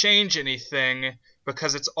actually change anything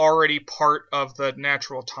because it's already part of the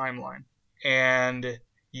natural timeline. And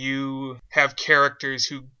you have characters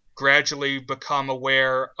who gradually become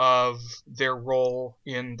aware of their role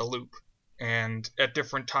in the loop. And at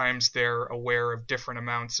different times, they're aware of different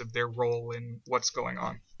amounts of their role in what's going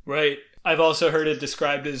on. Right. I've also heard it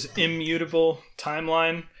described as immutable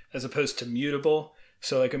timeline as opposed to mutable.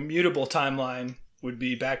 So like a mutable timeline would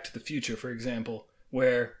be Back to the Future, for example,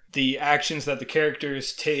 where the actions that the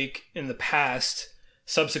characters take in the past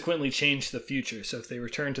subsequently change the future. So if they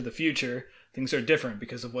return to the future, things are different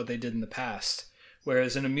because of what they did in the past.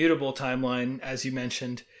 Whereas an immutable timeline, as you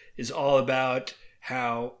mentioned, is all about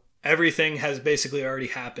how everything has basically already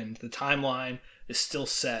happened. The timeline is still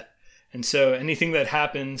set. And so anything that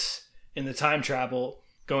happens in the time travel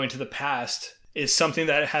going to the past is something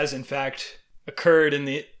that has in fact occurred in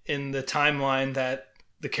the timeline that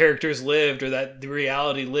the characters lived, or that the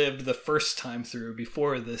reality lived the first time through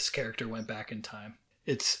before this character went back in time.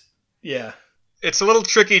 It's a little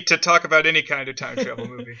tricky to talk about any kind of time travel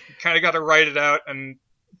movie. You kind of got to write it out and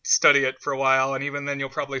study it for a while, and even then you'll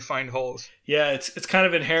probably find holes. Yeah, it's kind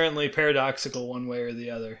of inherently paradoxical one way or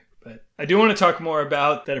the other. But I do want to talk more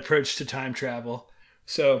about that approach to time travel.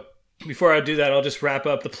 So before I do that, I'll just wrap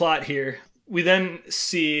up the plot here. We then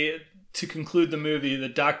see, to conclude the movie,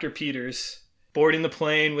 that Dr. Peters boarding the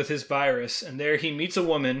plane with his virus, and there he meets a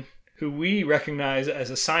woman who we recognize as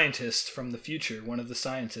a scientist from the future, one of the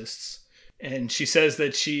scientists. And she says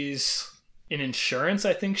that she's in insurance,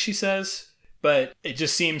 I think she says. But it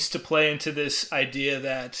just seems to play into this idea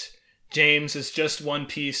that James is just one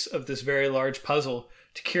piece of this very large puzzle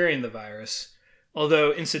to curing the virus.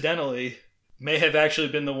 Although, incidentally, may have actually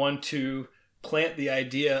been the one to plant the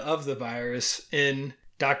idea of the virus in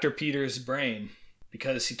Dr. Peters' brain,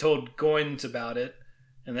 because he told Goines about it,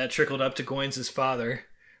 and that trickled up to Goines' father,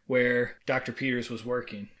 where Dr. Peters was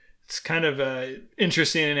working. It's kind of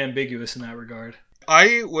interesting and ambiguous in that regard.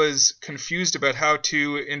 I was confused about how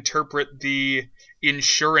to interpret the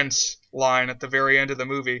insurance line at the very end of the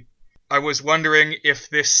movie. I was wondering if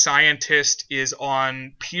this scientist is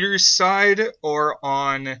on Peter's side or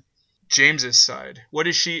on James's side. What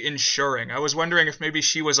is she insuring? I was wondering if maybe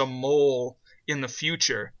she was a mole in the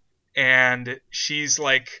future, and she's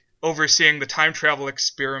like overseeing the time travel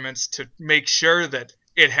experiments to make sure that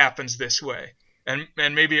it happens this way. And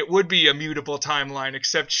maybe it would be a mutable timeline,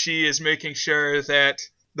 except she is making sure that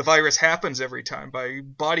the virus happens every time by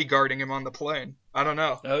bodyguarding him on the plane. I don't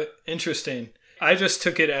know. Oh, interesting. I just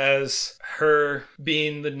took it as her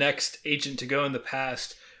being the next agent to go in the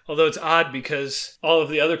past. Although it's odd because all of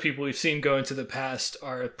the other people we've seen go into the past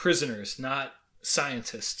are prisoners, not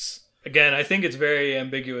scientists. Again, I think it's very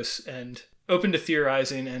ambiguous and open to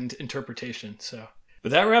theorizing and interpretation. But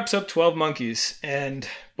that wraps up 12 Monkeys, and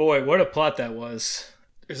boy, what a plot that was.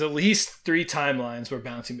 There's at least 3 timelines we're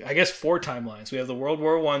bouncing. I guess 4 timelines. We have the World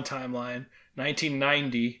War I timeline,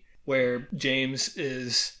 1990, where James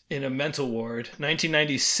is in a mental ward,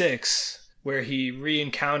 1996, where he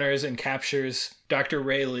re-encounters and captures Dr.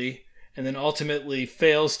 Rayleigh, and then ultimately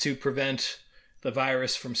fails to prevent the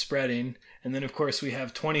virus from spreading. And then, of course, we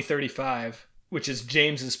have 2035, which is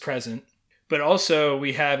James's present. But also,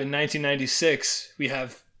 we have in 1996, we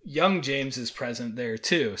have young James's present there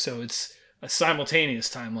too. So it's a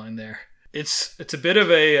simultaneous timeline there. It's a bit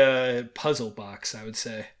of a puzzle box, I would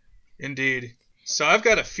say. Indeed. So I've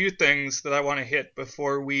got a few things that I want to hit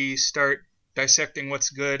before we start dissecting what's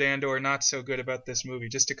good and or not so good about this movie.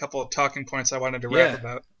 Just a couple of talking points I wanted to wrap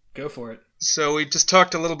about. Go for it. So we just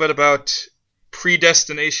talked a little bit about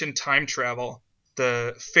predestination time travel,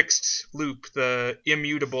 the fixed loop, the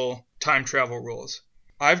immutable time travel rules.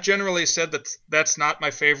 I've generally said that that's not my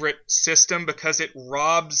favorite system because it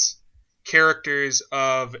robs characters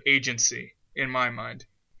of agency, in my mind.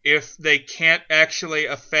 If they can't actually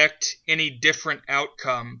affect any different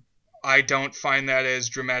outcome, I don't find that as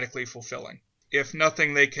dramatically fulfilling. If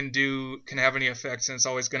nothing they can do can have any effects and it's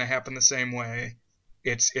always going to happen the same way,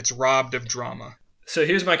 it's robbed of drama. So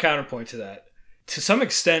here's my counterpoint to that. To some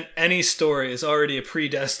extent, any story is already a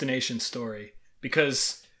predestination story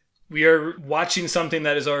because we are watching something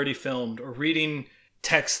that is already filmed or reading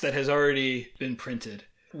text that has already been printed.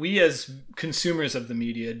 We as consumers of the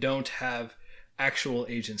media don't have actual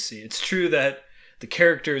agency. It's true that the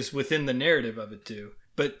characters within the narrative of it do,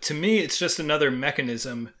 but to me it's just another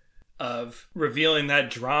mechanism of revealing that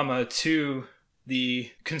drama to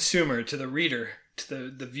the consumer, to the reader, to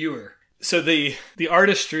the viewer. So the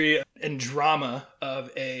artistry and drama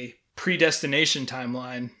of a Predestination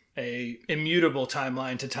timeline, a immutable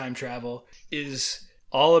timeline to time travel, is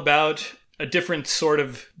all about a different sort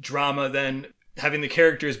of drama than having the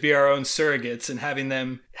characters be our own surrogates and having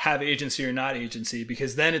them have agency or not agency,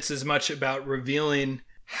 because then it's as much about revealing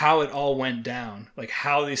how it all went down, like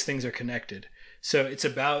how these things are connected. So it's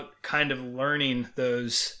about kind of learning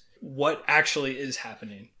those, what actually is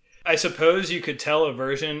happening. I suppose you could tell a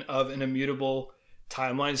version of an immutable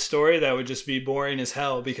timeline story that would just be boring as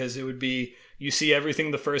hell, because it would be, you see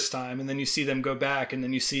everything the first time and then you see them go back and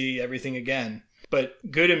then you see everything again. But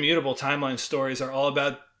good immutable timeline stories are all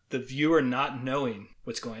about the viewer not knowing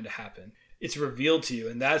what's going to happen. It's revealed to you,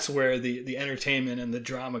 and that's where the entertainment and the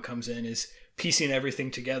drama comes in, is piecing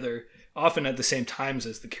everything together, often at the same times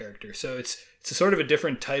as the character. So it's a sort of a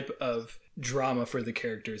different type of drama for the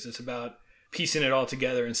characters. It's about piecing it all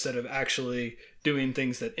together instead of actually doing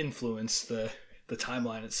things that influence the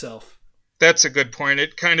timeline itself. That's a good point.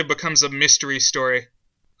 It kind of becomes a mystery story.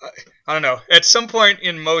 I don't know. At some point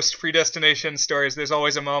in most Predestination stories, there's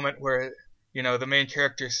always a moment where, you know, the main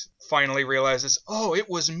character finally realizes, oh, it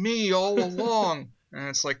was me all along. And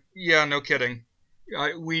it's like, yeah, no kidding.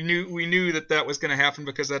 We knew that was going to happen,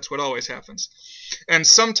 because that's what always happens. And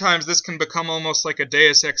sometimes this can become almost like a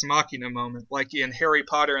Deus Ex Machina moment, like in Harry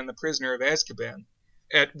Potter and the Prisoner of Azkaban.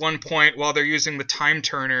 At one point, while they're using the time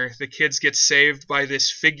turner, the kids get saved by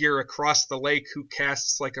this figure across the lake who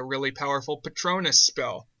casts like a really powerful Patronus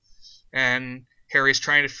spell. And Harry's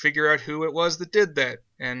trying to figure out who it was that did that.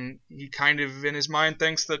 And he kind of, in his mind,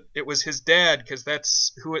 thinks that it was his dad, because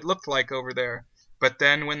that's who it looked like over there. But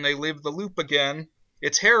then when they live the loop again,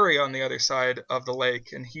 it's Harry on the other side of the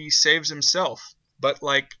lake, and he saves himself. But,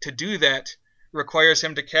 like, to do that requires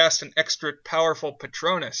him to cast an extra powerful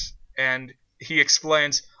Patronus. And he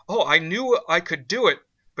explains, oh, I knew I could do it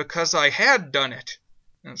because I had done it.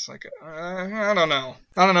 And it's like, I don't know.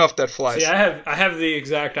 I don't know if that flies. See, I have the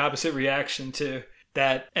exact opposite reaction to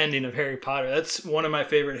that ending of Harry Potter. That's one of my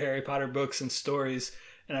favorite Harry Potter books and stories.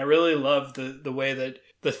 And I really love the way that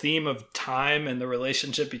the theme of time and the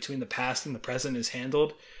relationship between the past and the present is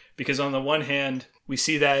handled. Because on the one hand, we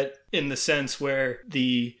see that in the sense where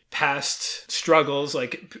the past struggles,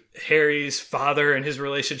 like Harry's father and his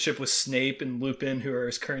relationship with Snape and Lupin, who are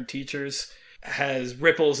his current teachers, has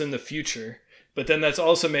ripples in the future. But then that's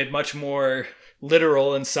also made much more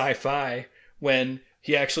literal and sci-fi when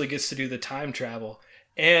he actually gets to do the time travel.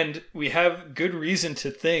 And we have good reason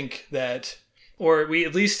to think that, or we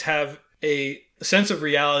at least have a sense of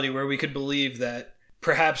reality where we could believe that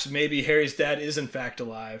perhaps maybe Harry's dad is in fact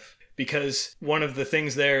alive. Because one of the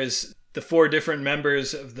things there is the 4 different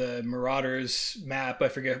members of the Marauders map, I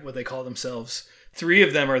forget what they call themselves, 3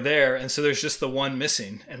 of them are there, and so there's just the one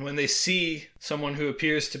missing. And when they see someone who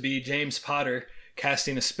appears to be James Potter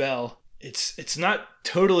casting a spell, it's not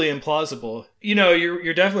totally implausible. You know,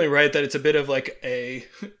 you're definitely right that it's a bit of like a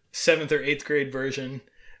 7th or 8th grade version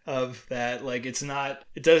of that. Like it's not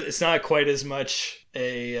quite as much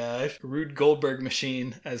a Rube Goldberg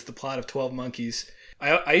machine as the plot of 12 Monkeys.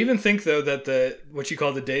 I even think though that what you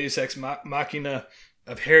call the Deus Ex Machina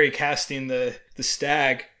of Harry casting the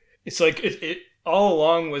stag, it's like it all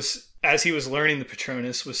along was, as he was learning the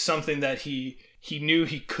Patronus, was something that he knew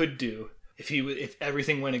he could do if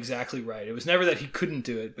everything went exactly right. It was never that he couldn't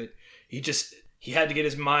do it, but he had to get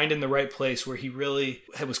his mind in the right place where he really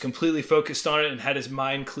was completely focused on it and had his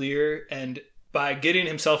mind clear. And by getting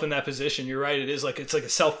himself in that position, you're right, it's like a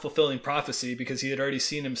self-fulfilling prophecy, because he had already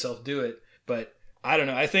seen himself do it. But I don't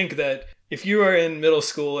know. I think that if you are in middle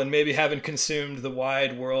school and maybe haven't consumed the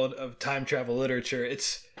wide world of time travel literature,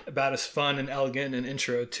 it's about as fun and elegant an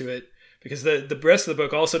intro to it, because the rest of the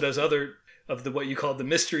book also does other of what you call the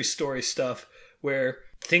mystery story stuff, where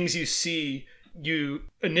things you see you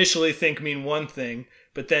initially think mean one thing,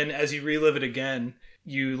 but then as you relive it again,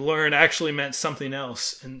 you learn actually meant something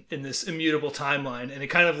else in this immutable timeline. And it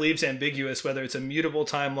kind of leaves ambiguous whether it's a mutable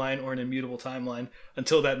timeline or an immutable timeline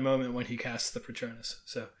until that moment when he casts the Patronus.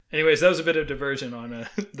 So anyways, that was a bit of diversion on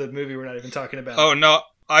the movie we're not even talking about. Oh, no.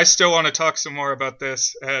 I still want to talk some more about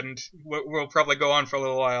this, and we'll probably go on for a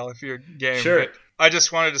little while if you're game. Sure. But I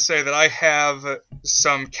just wanted to say that I have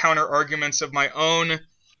some counter-arguments of my own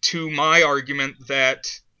to my argument that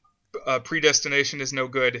Predestination is no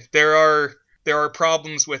good. There are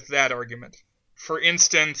problems with that argument. For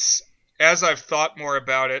instance, as I've thought more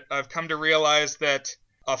about it, I've come to realize that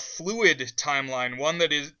a fluid timeline, one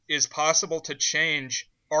that is possible to change,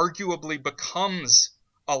 arguably becomes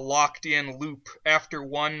a locked-in loop after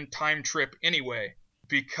one time trip anyway.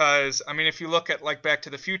 Because, I mean, if you look at, like, Back to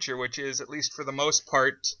the Future, which is, at least for the most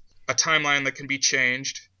part, a timeline that can be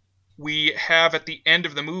changed, we have at the end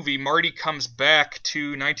of the movie, Marty comes back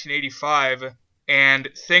to 1985, and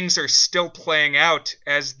things are still playing out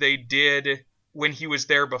as they did when he was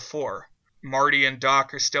there before. Marty and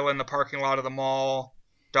Doc are still in the parking lot of the mall.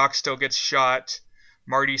 Doc still gets shot.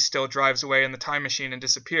 Marty still drives away in the time machine and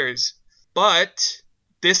disappears. But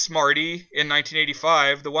this Marty in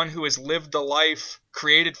 1985, the one who has lived the life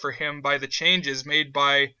created for him by the changes made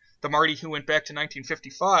by the Marty who went back to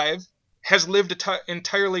 1955, has lived an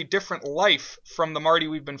entirely different life from the Marty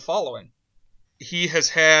we've been following. He has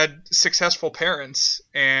had successful parents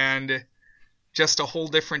and just a whole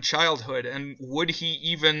different childhood. And would he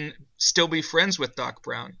even still be friends with Doc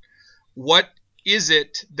Brown? What is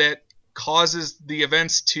it that causes the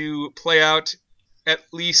events to play out at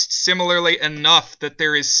least similarly enough that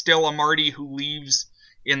there is still a Marty who leaves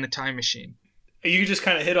in the time machine? You just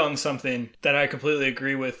kind of hit on something that I completely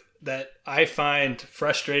agree with, that I find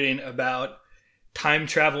frustrating about time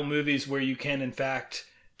travel movies where you can, in fact,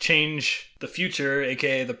 change the future,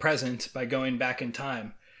 aka the present, by going back in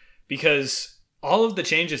time. Because all of the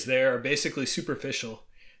changes there are basically superficial.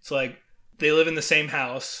 It's like they live in the same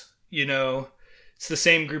house, it's the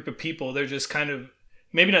same group of people. They're just kind of,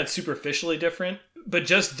 maybe not superficially different, but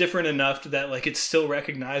just different enough that like it's still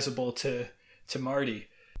recognizable to Marty.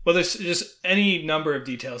 Well, there's just any number of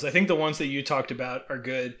details. I think the ones that you talked about are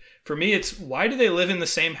good. For me, it's why do they live in the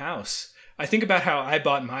same house? I think about how I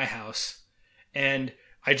bought my house, and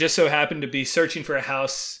I just so happened to be searching for a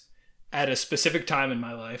house at a specific time in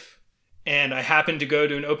my life. And I happened to go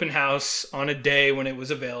to an open house on a day when it was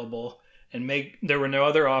available, and there were no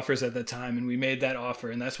other offers at the time, and we made that offer,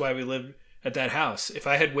 and that's why we lived at that house. If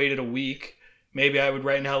I had waited a week, maybe I would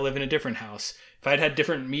right now live in a different house. If I'd had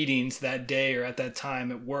different meetings that day or at that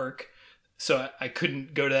time at work, so I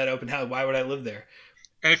couldn't go to that open house, why would I live there?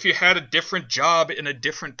 And if you had a different job in a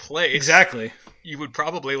different place, exactly, you would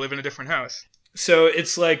probably live in a different house. So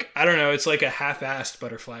it's like, I don't know, it's like a half-assed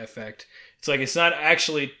butterfly effect. It's like it's not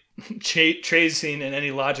actually tracing in any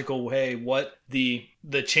logical way what the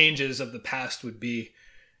changes of the past would be.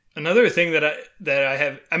 Another thing that I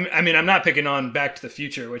have, I mean, I'm not picking on Back to the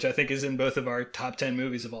Future, which I think is in both of our top 10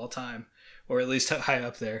 movies of all time, or at least high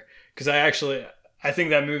up there, because I think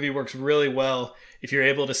that movie works really well if you're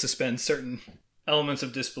able to suspend certain elements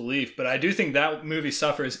of disbelief. But I do think that movie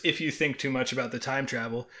suffers if you think too much about the time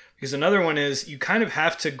travel, because another one is you kind of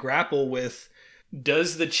have to grapple with, do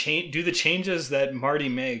the changes that Marty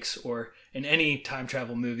makes, or in any time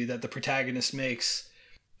travel movie that the protagonist makes,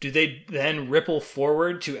 do they then ripple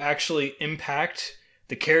forward to actually impact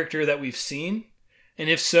the character that we've seen? And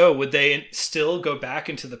if so, would they still go back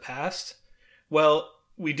into the past? Well,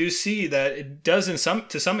 we do see that it does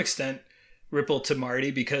to some extent ripple to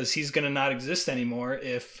Marty, because he's going to not exist anymore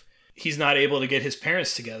if he's not able to get his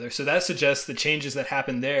parents together. So that suggests the changes that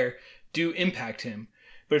happen there do impact him.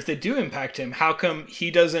 But if they do impact him, how come he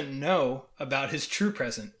doesn't know about his true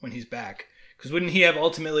present when he's back? Because wouldn't he have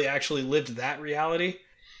ultimately actually lived that reality?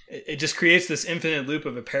 It just creates this infinite loop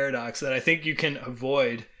of a paradox that I think you can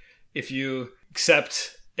avoid if you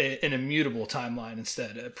accept an immutable timeline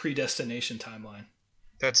instead, a predestination timeline.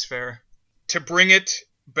 That's fair. To bring it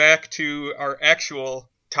back to our actual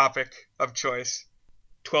topic of choice,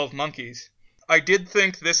 12 Monkeys. I did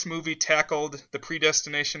think this movie tackled the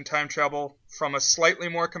predestination time travel from a slightly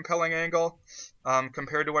more compelling angle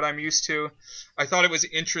compared to what I'm used to. I thought it was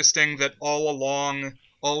interesting that all along,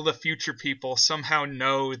 all the future people somehow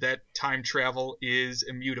know that time travel is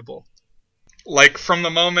immutable. Like, from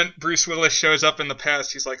the moment Bruce Willis shows up in the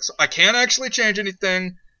past, he's like, I can't actually change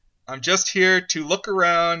anything. I'm just here to look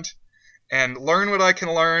around and learn what I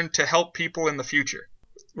can learn to help people in the future.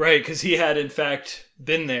 Right, because he had in fact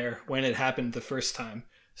been there when it happened the first time,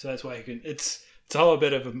 so that's why he can. It's all a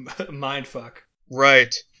bit of a mind fuck.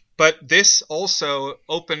 Right, but this also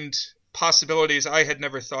opened possibilities I had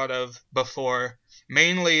never thought of before.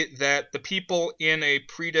 Mainly that the people in a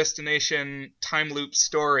predestination time loop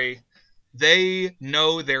story, they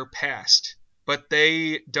know their past, but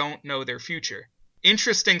they don't know their future.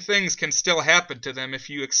 Interesting things can still happen to them if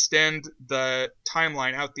you extend the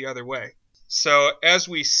timeline out the other way. So, as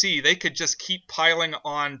we see, they could just keep piling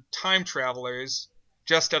on time travelers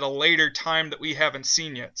just at a later time that we haven't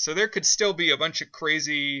seen yet. So there could still be a bunch of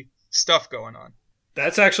crazy stuff going on.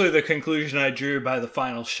 That's actually the conclusion I drew by the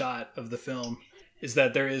final shot of the film, is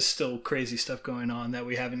that there is still crazy stuff going on that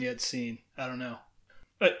we haven't yet seen. I don't know.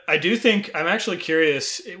 But I do think, I'm actually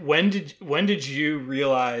curious, when did you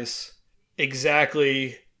realize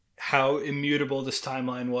exactly how immutable this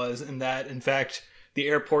timeline was, and that, in fact, the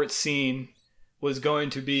airport scene was going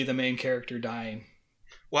to be the main character dying?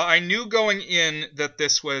 Well, I knew going in that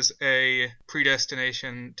this was a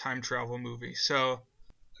Predestination time travel movie, so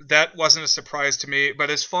that wasn't a surprise to me. But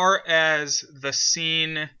as far as the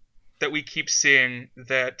scene that we keep seeing,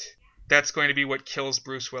 that's going to be what kills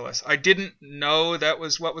Bruce Willis. I didn't know that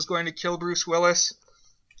was what was going to kill Bruce Willis.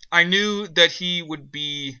 I knew that he would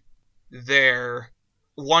be there,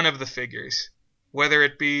 one of the figures, whether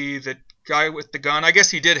it be the guy with the gun. I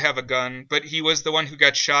guess he did have a gun, but he was the one who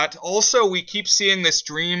got shot. Also, we keep seeing this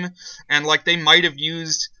dream, and like they might have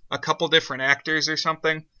used a couple different actors or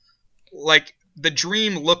something. Like the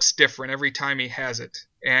dream looks different every time he has it,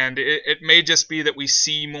 and it may just be that we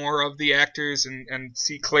see more of the actors and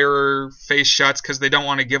see clearer face shots because they don't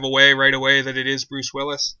want to give away right away that it is Bruce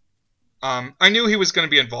Willis. I knew he was going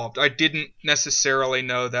to be involved. I didn't necessarily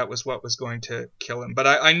know that was what was going to kill him, but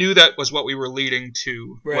I knew that was what we were leading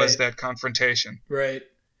to, was that confrontation. Right.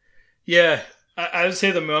 Yeah, I would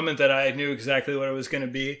say the moment that I knew exactly what it was going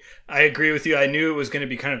to be, I agree with you. I knew it was going to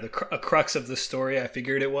be kind of a crux of the story. I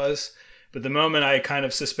figured it was. But the moment I kind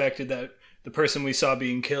of suspected that the person we saw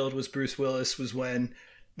being killed was Bruce Willis was when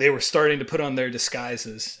they were starting to put on their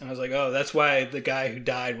disguises. And I was like, oh, that's why the guy who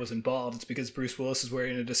died wasn't bald. It's because Bruce Willis is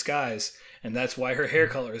wearing a disguise. And that's why her hair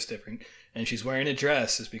color is different. And she's wearing a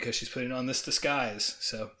dress is because she's putting on this disguise.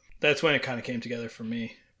 So that's when it kind of came together for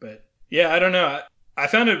me. But yeah, I don't know. I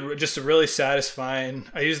found it just a really satisfying,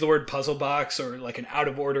 I use the word puzzle box or like an out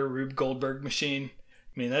of order Rube Goldberg machine.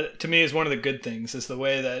 I mean, that to me is one of the good things, is the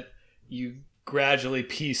way that you gradually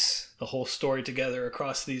piece the whole story together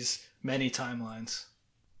across these many timelines.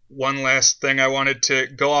 One last thing I wanted to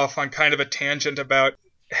go off on kind of a tangent about.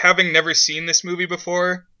 Having never seen this movie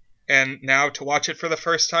before, and now to watch it for the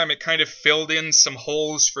first time, it kind of filled in some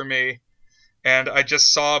holes for me. And I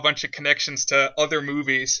just saw a bunch of connections to other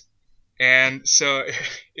movies. And so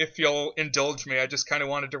if you'll indulge me, I just kind of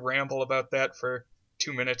wanted to ramble about that for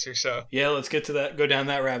 2 minutes or so. Yeah, let's get to that. Go down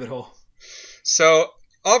that rabbit hole. So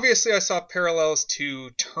obviously I saw parallels to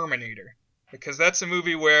Terminator, because that's a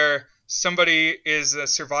movie where somebody is a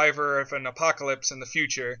survivor of an apocalypse in the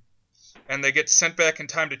future, and they get sent back in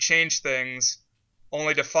time to change things,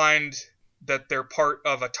 only to find that they're part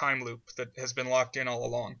of a time loop that has been locked in all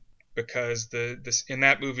along. Because in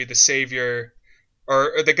that movie, the savior,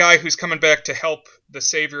 or the guy who's coming back to help the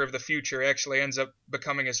savior of the future, actually ends up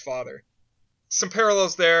becoming his father. Some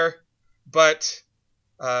parallels there, but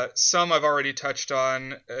some I've already touched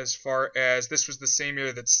on, as far as this was the same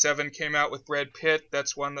year that Seven came out with Brad Pitt.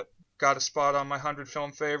 That's one that got a spot on my 100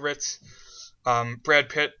 film favorites. Brad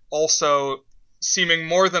Pitt also seeming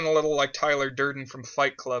more than a little like Tyler Durden from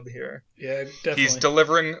Fight Club here. Yeah, definitely. He's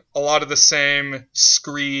delivering a lot of the same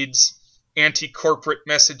screeds, anti-corporate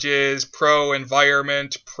messages,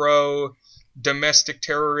 pro-environment, pro-domestic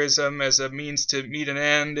terrorism as a means to meet an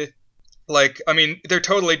end. Like, I mean, they're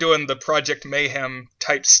totally doing the Project Mayhem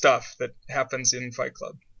type stuff that happens in Fight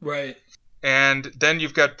Club. Right. And then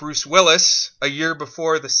you've got Bruce Willis, a year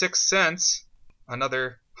before The Sixth Sense,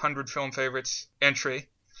 another 100 film favorites entry.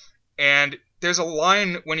 And there's a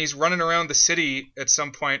line when he's running around the city at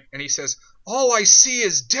some point, and he says, "All I see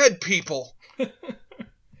is dead people."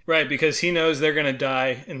 Right, because he knows they're going to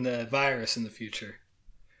die in the virus in the future.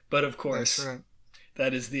 But of course, that's right.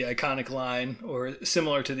 That is the iconic line, or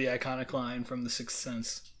similar to the iconic line from The Sixth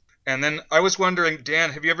Sense. And then I was wondering,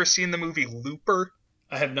 Dan, have you ever seen the movie Looper?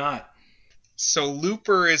 I have not. So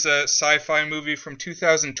Looper is a sci-fi movie from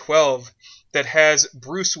 2012 that has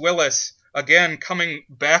Bruce Willis, again, coming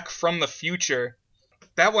back from the future.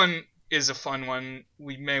 That one is a fun one.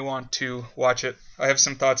 We may want to watch it. I have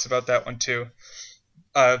some thoughts about that one too.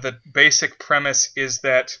 The basic premise is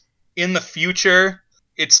that in the future,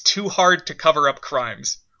 it's too hard to cover up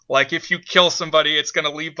crimes. Like, if you kill somebody, it's going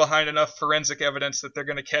to leave behind enough forensic evidence that they're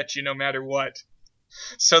going to catch you no matter what.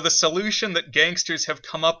 So the solution that gangsters have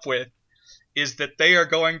come up with is that they are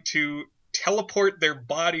going to teleport their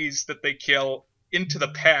bodies that they kill into the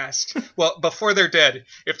past. Well, before they're dead.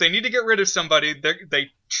 If they need to get rid of somebody, they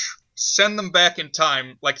send them back in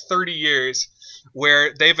time, like 30 years,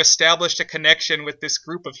 where they've established a connection with this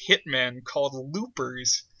group of hitmen called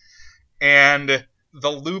Loopers. And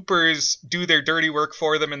the Loopers do their dirty work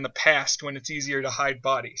for them in the past when it's easier to hide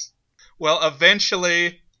bodies. Well,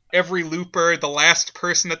 eventually, every Looper, the last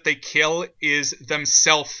person that they kill is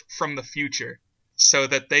themselves from the future, so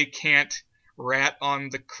that they can't rat on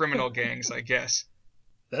the criminal gangs, I guess.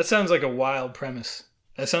 That sounds like a wild premise.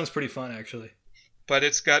 That sounds pretty fun, actually. But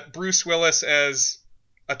it's got Bruce Willis as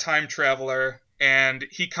a time traveler, and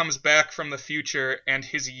he comes back from the future, and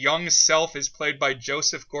his young self is played by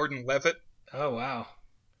Joseph Gordon-Levitt. Oh, wow.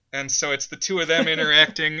 And so it's the two of them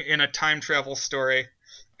interacting in a time travel story.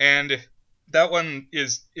 And That one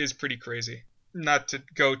is pretty crazy. Not to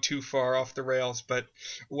go too far off the rails, but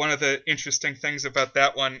one of the interesting things about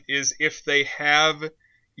that one is if they have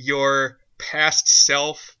your past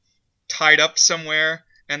self tied up somewhere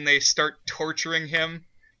and they start torturing him,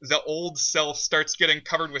 the old self starts getting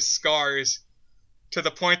covered with scars to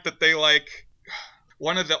the point that they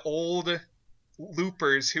one of the old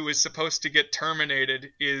loopers who is supposed to get terminated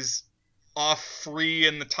is off free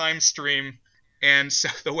in the time stream, and so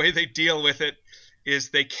the way they deal with it is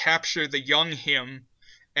they capture the young him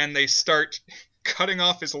and they start cutting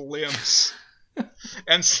off his limbs.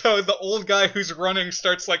 And so the old guy who's running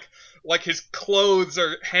starts like his clothes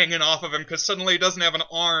are hanging off of him because suddenly he doesn't have an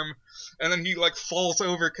arm, and then he falls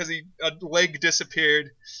over because a leg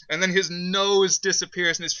disappeared, and then his nose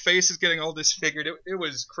disappears and his face is getting all disfigured. It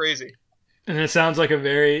was crazy. And it sounds like a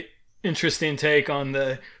very interesting take on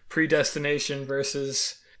the predestination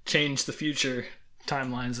versus change the future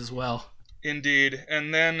timelines as well. Indeed.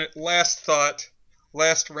 And then last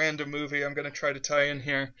random movie I'm going to try to tie in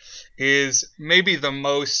here is maybe the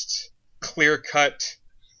most clear-cut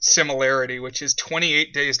similarity, which is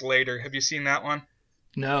 28 Days Later. Have you seen that one?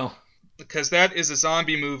 No. Because that is a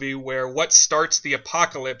zombie movie where what starts the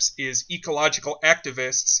apocalypse is ecological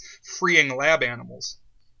activists freeing lab animals,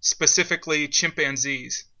 specifically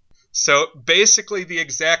chimpanzees. So basically the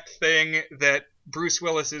exact thing that Bruce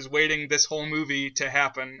Willis is waiting this whole movie to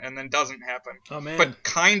happen and then doesn't happen. Oh, man. But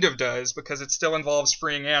kind of does, because it still involves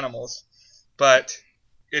freeing animals. But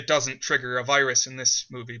it doesn't trigger a virus in this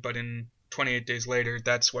movie, but in 28 Days Later,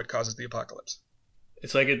 that's what causes the apocalypse.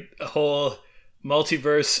 It's like a whole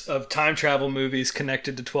multiverse of time travel movies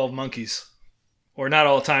connected to 12 Monkeys. Or not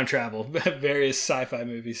all time travel, but various sci-fi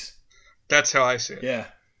movies. That's how I see it. Yeah.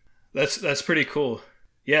 That's pretty cool.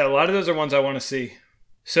 Yeah, a lot of those are ones I want to see.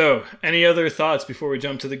 So, any other thoughts before we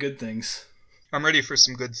jump to the good things? I'm ready for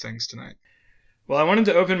some good things tonight. Well, I wanted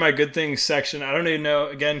to open my good things section. I don't even know,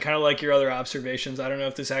 again, kind of like your other observations, I don't know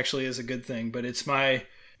if this actually is a good thing, but it's my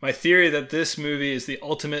theory that this movie is the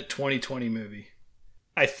ultimate 2020 movie.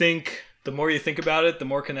 I think the more you think about it, the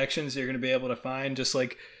more connections you're going to be able to find, just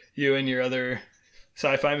like you and your other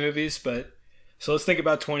sci-fi movies. But so let's think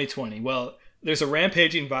about 2020. Well, there's a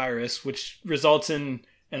rampaging virus which results in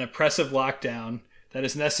an oppressive lockdown that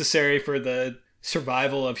is necessary for the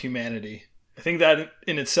survival of humanity. I think that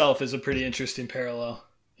in itself is a pretty interesting parallel,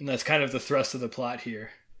 and that's kind of the thrust of the plot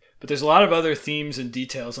here. But there's a lot of other themes and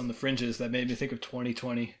details on the fringes that made me think of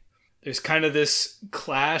 2020. There's kind of this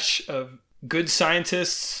clash of good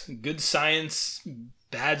scientists, good science,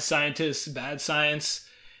 bad scientists, bad science,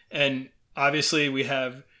 and obviously we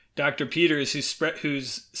have Dr. Peters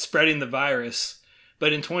who's spreading the virus.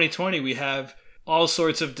 But in 2020 we have all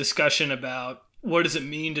sorts of discussion about what does it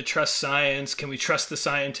mean to trust science? Can we trust the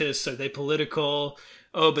scientists? Are they political?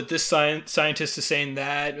 Oh, but this scientist is saying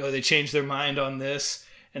that. Oh, they changed their mind on this.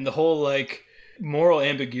 And the whole moral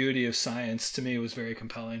ambiguity of science to me was very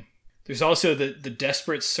compelling. There's also the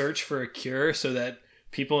desperate search for a cure so that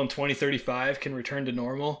people in 2035 can return to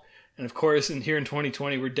normal. And of course, here in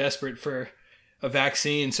 2020, we're desperate for a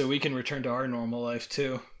vaccine so we can return to our normal life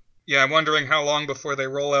too. Yeah, I'm wondering how long before they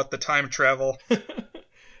roll out the time travel.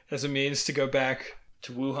 As a means to go back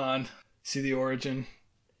to Wuhan, see the origin.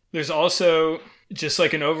 There's also just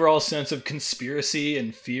an overall sense of conspiracy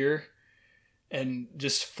and fear and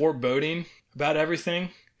just foreboding about everything.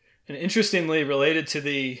 And interestingly, related to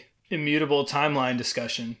the immutable timeline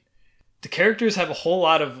discussion, the characters have a whole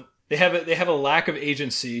lot of... They have a lack of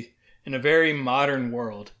agency in a very modern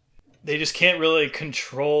world. They just can't really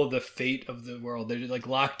control the fate of the world. They're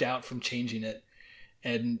locked out from changing it.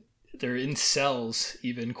 And they're in cells,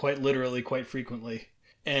 even quite literally, quite frequently.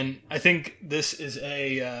 And I think this is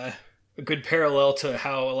a good parallel to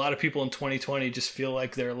how a lot of people in 2020 just feel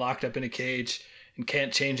like they're locked up in a cage and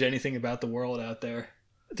can't change anything about the world out there.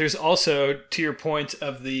 There's also, to your point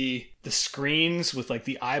of the screens with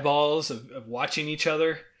the eyeballs of watching each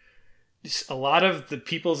other, just a lot of the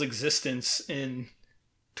people's existence in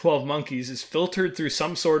 12 Monkeys is filtered through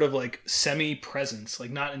some sort of semi-presence,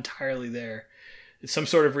 not entirely there. It's some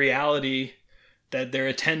sort of reality that they're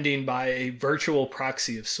attending by a virtual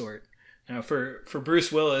proxy of sort. Now, for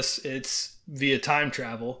Bruce Willis, it's via time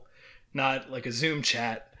travel, not like a Zoom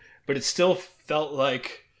chat, but it still felt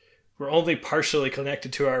like we're only partially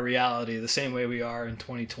connected to our reality the same way we are in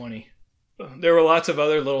 2020. There were lots of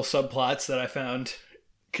other little subplots that I found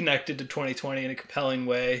connected to 2020 in a compelling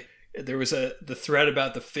way. There was the thread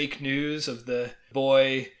about the fake news of the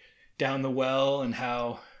boy down the well and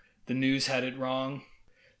how the news had it wrong.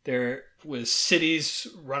 There was cities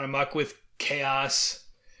run amok with chaos,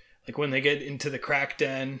 when they get into the crack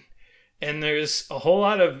den, And there's a whole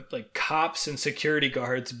lot of like cops and security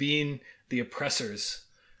guards being the oppressors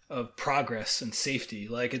of progress and safety.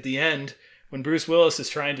 Like at the end, when Bruce Willis is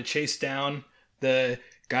trying to chase down the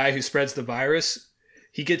guy who spreads the virus,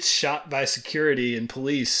 he gets shot by security and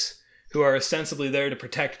police who are ostensibly there to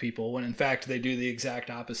protect people when in fact they do the exact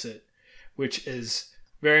opposite, which is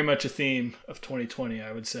very much a theme of 2020,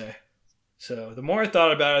 I would say. So the more I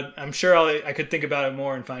thought about it, I'm sure I could think about it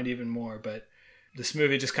more and find even more, but this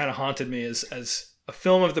movie just kind of haunted me as a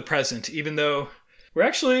film of the present, even though we're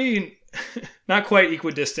actually not quite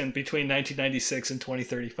equidistant between 1996 and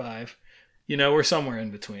 2035. You know, we're somewhere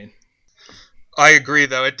in between. I agree,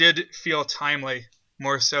 though. It did feel timely,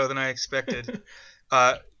 more so than I expected.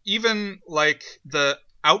 Even like the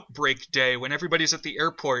outbreak day when everybody's at the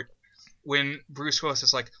airport, when Bruce Willis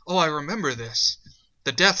is like, oh, I remember this.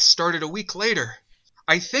 The death started a week later.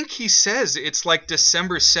 I think he says it's like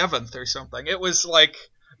December 7th or something. It was like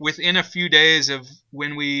within a few days of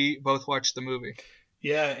when we both watched the movie.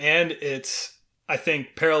 Yeah, and it's, I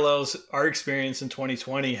think, parallels our experience in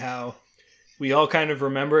 2020, how we all kind of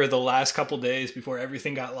remember the last couple days before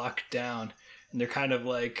everything got locked down. And they're kind of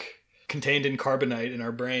like contained in carbonite in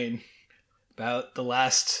our brain about the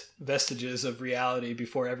last vestiges of reality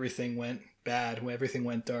before everything went bad, when everything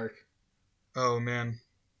went dark. Oh, man.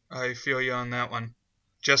 I feel you on that one.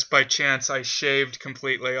 Just by chance, I shaved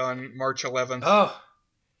completely on March 11th. Oh,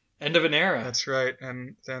 end of an era. That's right.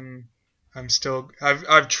 And then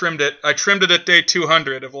I've trimmed it. I trimmed it at day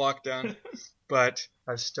 200 of lockdown, but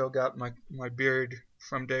I've still got my beard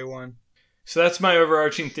from day one. So that's my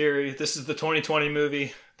overarching theory. This is the 2020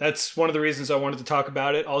 movie. That's one of the reasons I wanted to talk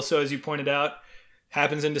about it. Also, as you pointed out,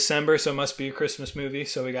 happens in December, so it must be a Christmas movie.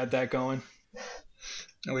 So we got that going.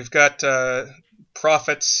 And we've got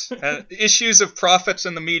prophets, issues of prophets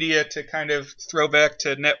in the media to kind of throw back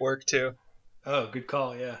to network too. Oh, good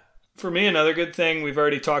call, yeah. For me, another good thing, we've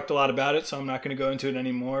already talked a lot about it, so I'm not going to go into it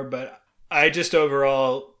anymore, but I just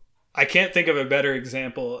overall, I can't think of a better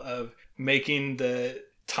example of making the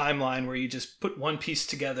timeline where you just put one piece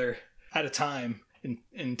together at a time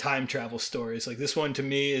in time travel stories. Like this one to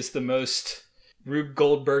me is the most Rube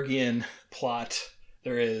Goldbergian plot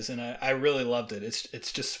there is, and I really loved it.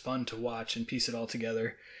 It's just fun to watch and piece it all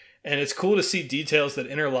together. And it's cool to see details that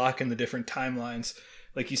interlock in the different timelines.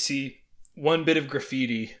 Like you see one bit of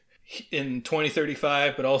graffiti in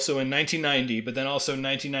 2035, but also in 1990, but then also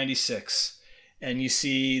 1996. And you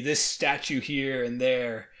see this statue here and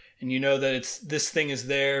there, and you know that this thing is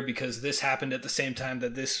there because this happened at the same time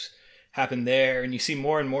that this happened there. And you see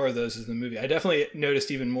more and more of those in the movie. I definitely noticed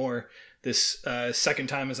even more this second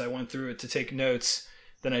time as I went through it to take notes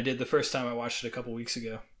than I did the first time I watched it a couple weeks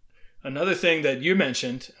ago. Another thing that you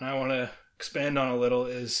mentioned, and I want to expand on a little,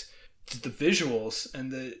 is the visuals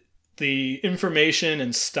and the information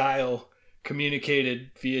and style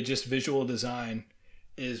communicated via just visual design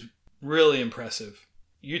is really impressive.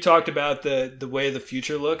 You talked about the way the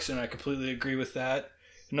future looks, and I completely agree with that.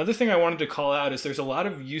 Another thing I wanted to call out is there's a lot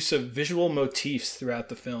of use of visual motifs throughout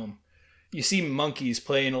the film. You see monkeys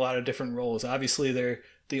playing a lot of different roles. Obviously, they're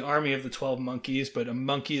the army of the 12 monkeys, but a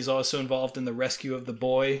monkey is also involved in the rescue of the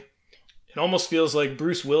boy. It almost feels like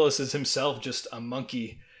Bruce Willis is himself just a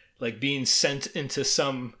monkey, like being sent into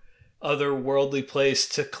some other worldly place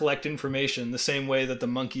to collect information, the same way that the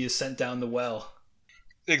monkey is sent down the well.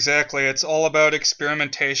 Exactly. It's all about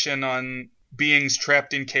experimentation on beings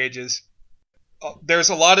trapped in cages. There's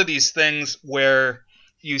a lot of these things where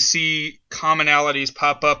you see commonalities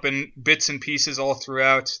pop up in bits and pieces all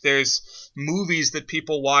throughout. There's movies that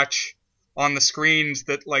people watch on the screens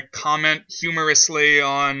that like comment humorously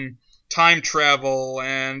on time travel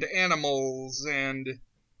and animals and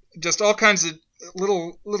just all kinds of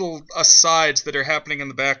little asides that are happening in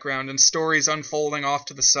the background and stories unfolding off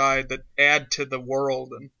to the side that add to the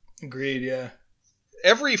world. And agreed, yeah.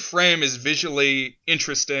 Every frame is visually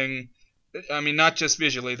interesting. I mean, not just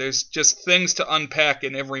visually. There's just things to unpack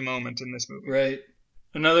in every moment in this movie. Right.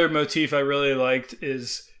 Another motif I really liked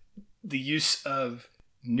is the use of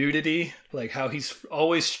nudity, like how he's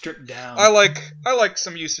always stripped down. I like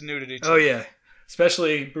some use of nudity too. Oh yeah,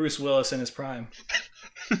 especially Bruce Willis in his prime.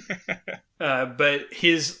 But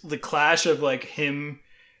the clash of like him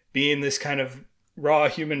being this kind of raw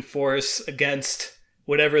human force against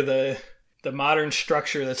whatever the modern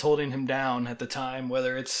structure that's holding him down at the time,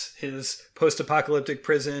 whether it's his post-apocalyptic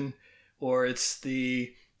prison or it's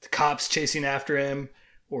the cops chasing after him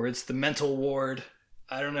or it's the mental ward.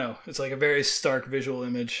 I don't know. It's like a very stark visual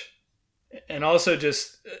image. And also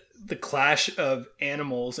just the clash of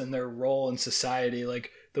animals and their role in society,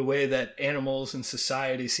 like the way that animals and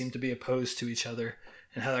society seem to be opposed to each other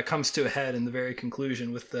and how that comes to a head in the very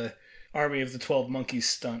conclusion with the Army of the 12 Monkeys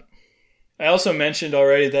stunt. I also mentioned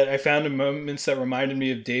already that I found moments that reminded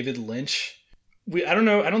me of David Lynch. I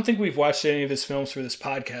don't think we've watched any of his films for this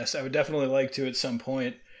podcast. I would definitely like to at some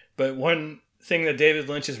point. But one thing that David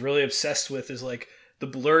Lynch is really obsessed with is like the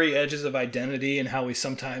blurry edges of identity and how we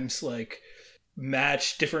sometimes like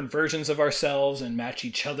match different versions of ourselves and match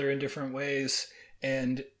each other in different ways.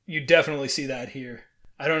 And you definitely see that here.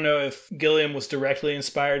 I don't know if Gilliam was directly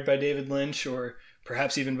inspired by David Lynch or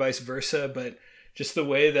perhaps even vice versa, but just the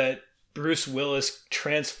way that Bruce Willis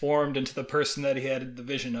transformed into the person that he had the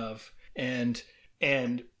vision of and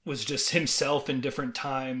was just himself in different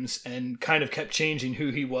times and kind of kept changing who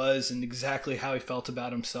he was and exactly how he felt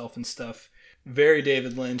about himself and stuff. Very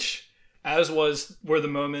David Lynch, as were the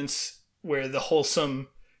moments where the wholesome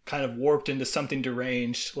kind of warped into something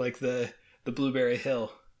deranged, like the Blueberry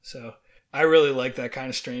Hill. So I really like that kind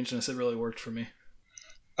of strangeness. It really worked for me.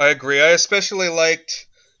 I agree. I especially liked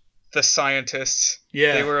the scientists.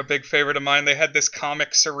 Yeah. They were a big favorite of mine. They had this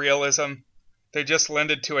comic surrealism. They just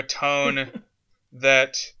lended to a tone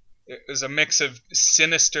that is a mix of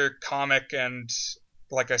sinister comic and,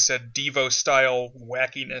 like I said, Devo-style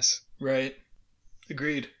wackiness. Right.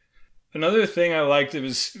 Agreed. Another thing I liked that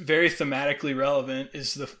was very thematically relevant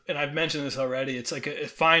is and I've mentioned this already, it's like a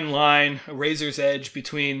fine line, a razor's edge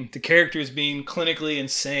between the characters being clinically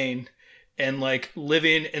insane and like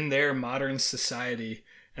living in their modern society.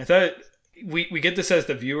 And I thought we get this as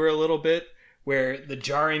the viewer a little bit, where the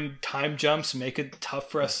jarring time jumps make it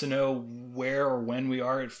tough for us to know where or when we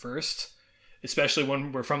are at first, especially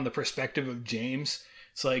when we're from the perspective of James.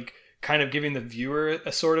 It's like kind of giving the viewer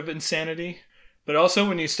a sort of insanity. But also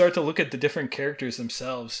when you start to look at the different characters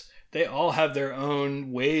themselves, they all have their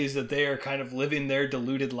own ways that they are kind of living their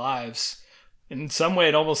deluded lives. In some way,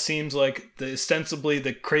 it almost seems like ostensibly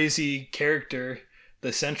the crazy character,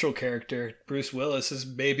 the central character, Bruce Willis, is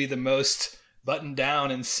maybe the most buttoned down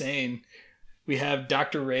and sane. We have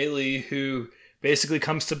Dr. Rayleigh, who basically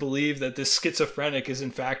comes to believe that this schizophrenic is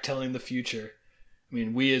in fact telling the future. I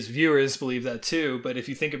mean, we as viewers believe that too, but if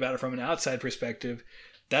you think about it from an outside perspective,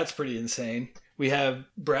 that's pretty insane. We have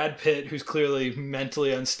Brad Pitt, who's clearly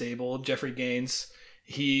mentally unstable. Jeffrey Gaines,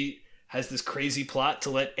 he has this crazy plot to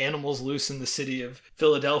let animals loose in the city of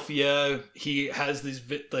Philadelphia. He has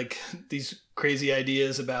these crazy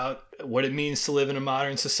ideas about what it means to live in a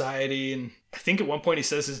modern society. And I think at one point he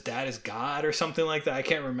says his dad is God or something like that. I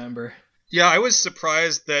can't remember. Yeah, I was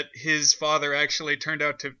surprised that his father actually turned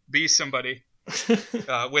out to be somebody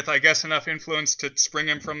with, I guess, enough influence to spring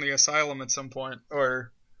him from the asylum at some point.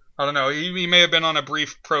 Or, I don't know, he may have been on a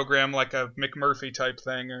brief program like a McMurphy type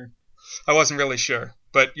thing, or I wasn't really sure.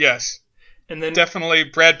 But yes, and then definitely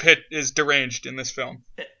Brad Pitt is deranged in this film.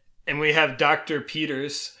 And we have Dr.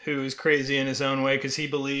 Peters, who is crazy in his own way because he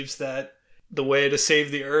believes that the way to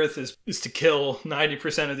save the Earth is to kill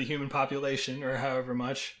 90% of the human population, or however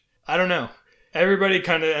much. I don't know. Everybody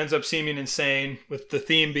kind of ends up seeming insane, with the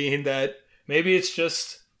theme being that maybe it's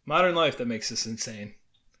just modern life that makes us insane.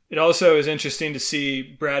 It also is interesting to see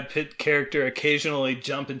Brad Pitt character occasionally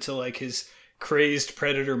jump into like his crazed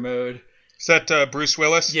predator mode. Is that Bruce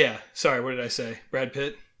Willis? Yeah. Sorry, what did I say? Brad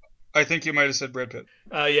Pitt? I think you might have said Brad Pitt.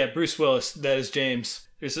 Yeah, Bruce Willis. That is James.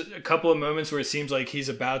 There's a couple of moments where it seems like he's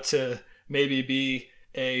about to maybe be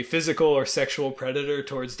a physical or sexual predator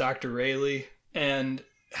towards Dr. Rayleigh, and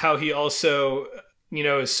how he also,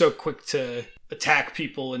 is so quick to attack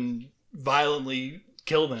people and violently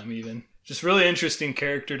kill them even. Just really interesting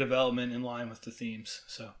character development in line with the themes.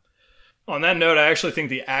 So on that note, I actually think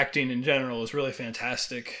the acting in general is really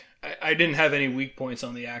fantastic. I didn't have any weak points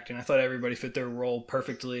on the acting. I thought everybody fit their role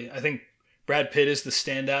perfectly. I think Brad Pitt is the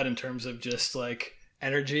standout in terms of just like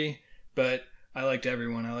energy, but I liked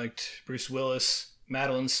everyone. I liked Bruce Willis,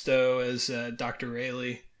 Madeline Stowe as Dr.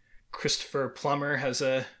 Rayleigh. Christopher Plummer has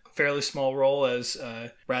a fairly small role as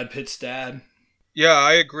Brad Pitt's dad. Yeah,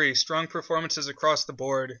 I agree. Strong performances across the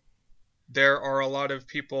board. There are a lot of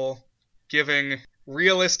people giving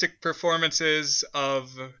realistic performances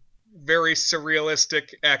of very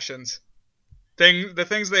surrealistic actions. The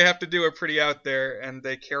things they have to do are pretty out there, and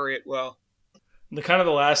they carry it well. The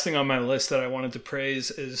last thing on my list that I wanted to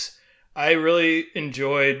praise is I really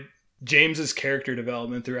enjoyed James's character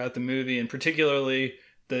development throughout the movie, and particularly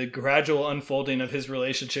the gradual unfolding of his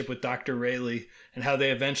relationship with Dr. Rayleigh and how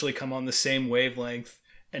they eventually come on the same wavelength,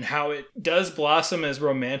 and how it does blossom as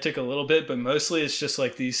romantic a little bit, but mostly it's just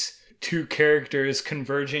like these two characters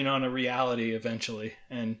converging on a reality eventually.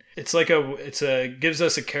 And it's like gives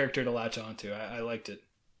us a character to latch onto. I liked it.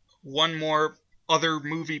 One more other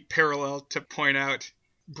movie parallel to point out.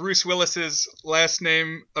 Bruce Willis's last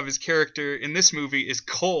name of his character in this movie is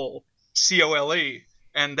Cole, Cole.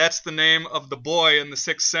 and that's the name of the boy in The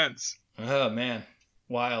Sixth Sense. Oh, man.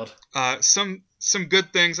 Wild. Some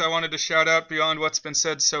good things I wanted to shout out beyond what's been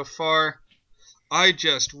said so far. I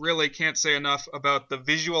just really can't say enough about the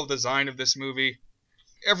visual design of this movie.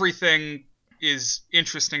 Everything is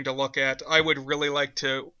interesting to look at. I would really like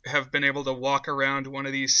to have been able to walk around one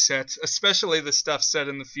of these sets, especially the stuff set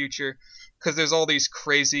in the future, because there's all these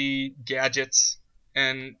crazy gadgets,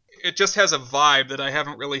 and it just has a vibe that I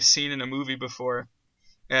haven't really seen in a movie before,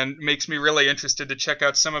 and makes me really interested to check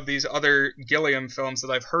out some of these other Gilliam films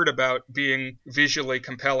that I've heard about being visually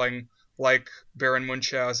compelling, like Baron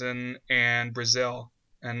Munchausen and Brazil,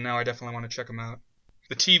 and now I definitely want to check them out.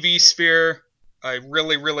 The TV sphere, I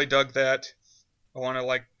really, really dug that. I want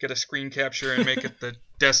to get a screen capture and make it the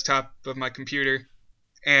desktop of my computer.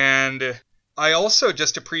 And I also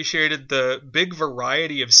just appreciated the big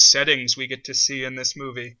variety of settings we get to see in this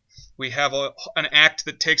movie. We have an act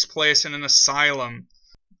that takes place in an asylum,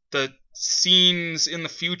 the scenes in the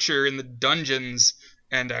future in the dungeons,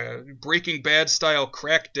 and a Breaking Bad style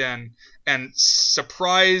crack den, and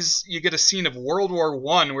surprise, you get a scene of World War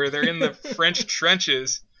I where they're in the French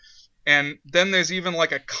trenches. And then there's even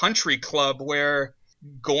a country club where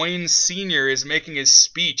Goyne Sr. is making his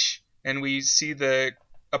speech, and we see the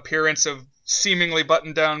appearance of seemingly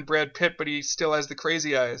buttoned down Brad Pitt, but he still has the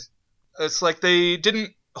crazy eyes. It's like they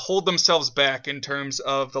didn't hold themselves back in terms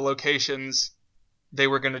of the locations they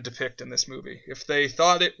were going to depict in this movie. If they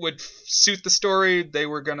thought it would suit the story, they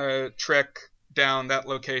were going to trek down that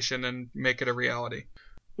location and make it a reality.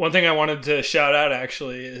 One thing I wanted to shout out,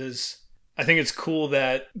 actually, is I think it's cool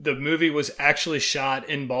that the movie was actually shot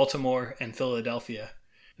in Baltimore and Philadelphia.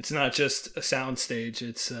 It's not just a soundstage.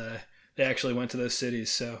 It's they actually went to those cities,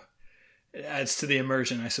 so it adds to the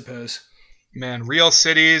immersion, I suppose. Man, real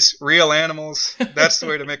cities, real animals. That's the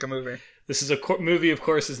way to make a movie. This is a movie, of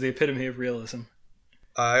course, is the epitome of realism.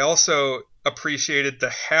 I also appreciated the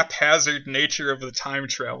haphazard nature of the time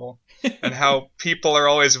travel and how people are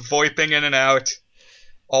always voiping in and out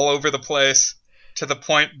all over the place to the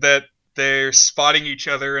point that they're spotting each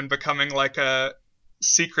other and becoming like a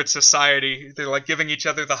secret society. They're giving each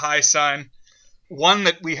other the high sign. One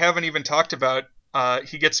that we haven't even talked about,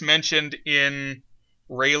 he gets mentioned in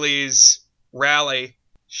Rayleigh's rally.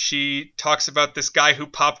 She talks about this guy who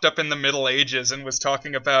popped up in the Middle Ages and was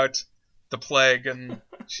talking about the plague, and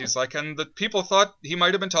she's like, and the people thought he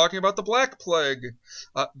might have been talking about the Black Plague.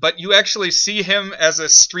 But you actually see him as a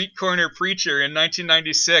street corner preacher in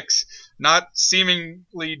 1996, not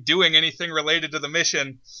seemingly doing anything related to the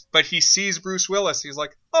mission, but he sees Bruce Willis. He's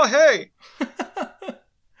like, oh, hey.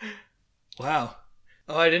 Wow.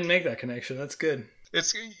 Oh, I didn't make that connection. That's good.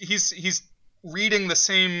 He's reading the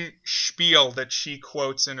same spiel that she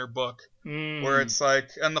quotes in her book, where it's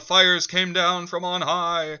like, and the fires came down from on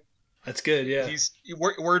high. That's good, yeah. He's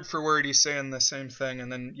word for word, he's saying the same thing,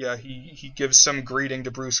 and then he gives some greeting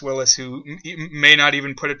to Bruce Willis, who may not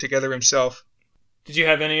even put it together himself. Did you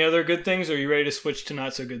have any other good things, or are you ready to switch to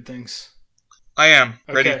not so good things? I am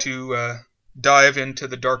ready to dive into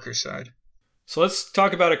the darker side. So let's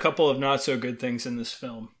talk about a couple of not so good things in this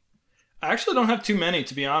film. I actually don't have too many,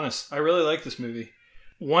 to be honest. I really like this movie.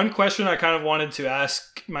 One question I kind of wanted to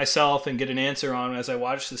ask myself and get an answer on as I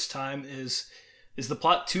watched this time is the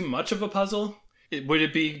plot too much of a puzzle? Would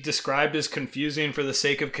it be described as confusing for the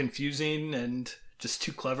sake of confusing and just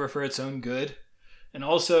too clever for its own good? And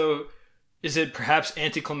also, is it perhaps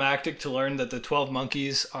anticlimactic to learn that the 12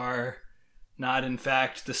 monkeys are not in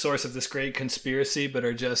fact the source of this great conspiracy, but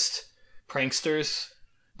are just pranksters?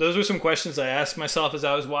 Those were some questions I asked myself as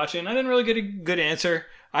I was watching. I didn't really get a good answer.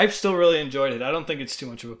 I've still really enjoyed it. I don't think it's too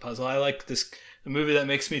much of a puzzle. I like the movie that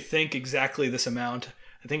makes me think exactly this amount.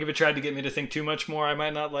 I think if it tried to get me to think too much more, I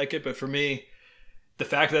might not like it. But for me, the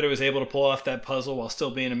fact that it was able to pull off that puzzle while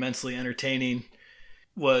still being immensely entertaining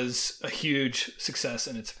was a huge success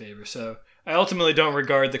in its favor. So I ultimately don't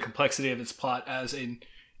regard the complexity of its plot as a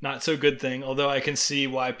not so good thing, although I can see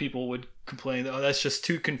why people would complain that, oh, that's just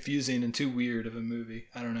too confusing and too weird of a movie.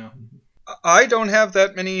 I don't know. I don't have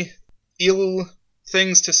that many ill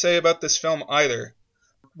things to say about this film either.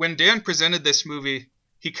 When Dan presented this movie,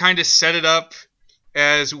 he kind of set it up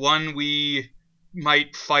as one we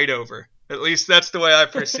might fight over. At least that's the way I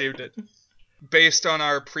perceived it. Based on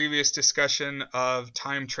our previous discussion of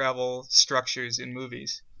time travel structures in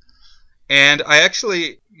movies. And I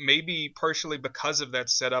actually, maybe partially because of that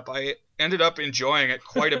setup, I ended up enjoying it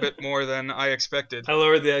quite a bit more than I expected. I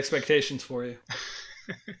lowered the expectations for you.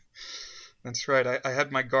 That's right. I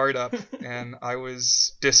had my guard up, and I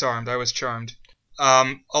was disarmed. I was charmed.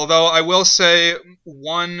 Although I will say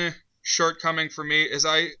one shortcoming for me is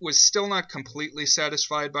I was still not completely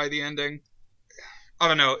satisfied by the ending. I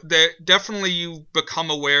don't know. Definitely you become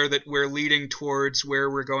aware that we're leading towards where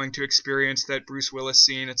we're going to experience that Bruce Willis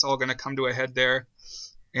scene. It's all going to come to a head there.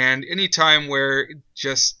 And any time where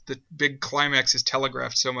just the big climax is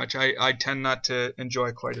telegraphed so much, I tend not to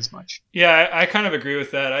enjoy quite as much. Yeah, I kind of agree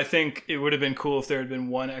with that. I think it would have been cool if there had been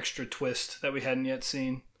one extra twist that we hadn't yet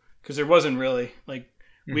seen. Because there wasn't really. Like,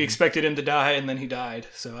 we expected him to die, and then he died.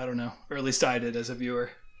 So I don't know. Or at least I did as a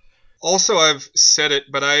viewer. Also, I've said it,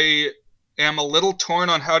 but I am a little torn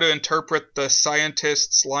on how to interpret the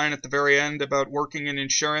scientist's line at the very end about working in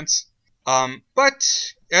insurance.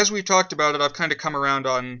 But as we've talked about it, I've kind of come around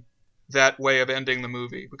on that way of ending the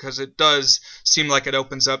movie, because it does seem like it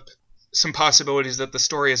opens up some possibilities that the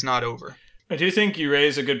story is not over. I do think you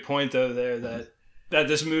raise a good point, though, there, that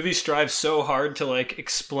this movie strives so hard to, like,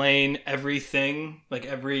 explain everything, like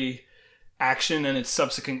every action and its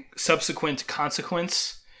subsequent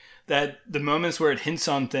consequence, that the moments where it hints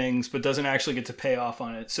on things but doesn't actually get to pay off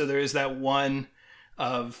on it. So there is that one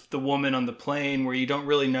of the woman on the plane where you don't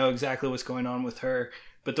really know exactly what's going on with her.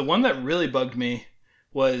 But the one that really bugged me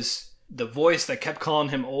was the voice that kept calling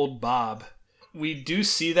him Old Bob. We do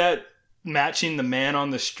see that matching the man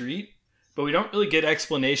on the street, but we don't really get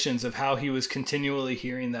explanations of how he was continually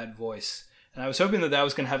hearing that voice. And I was hoping that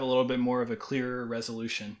was going to have a little bit more of a clearer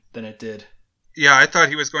resolution than it did. Yeah, I thought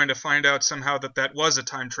he was going to find out somehow that was a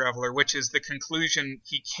time traveler, which is the conclusion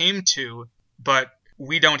he came to, but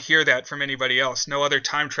we don't hear that from anybody else. No other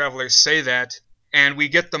time travelers say that. And we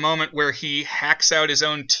get the moment where he hacks out his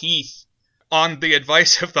own teeth on the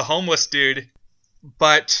advice of the homeless dude.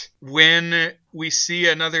 But when we see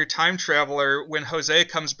another time traveler, when Jose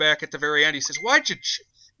comes back at the very end, he says, why'd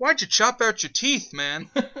you chop out your teeth, man?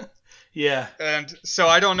 Yeah. And so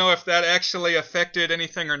I don't know if that actually affected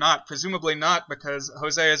anything or not. Presumably not, because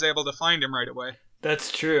Jose is able to find him right away.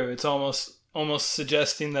 That's true. It's almost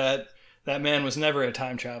suggesting that man was never a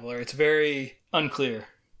time traveler. It's very unclear.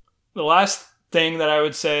 The last thing that I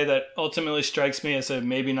would say that ultimately strikes me as a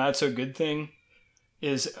maybe not so good thing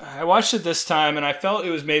is I watched it this time and I felt it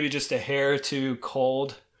was maybe just a hair too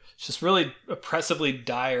cold. It's just really oppressively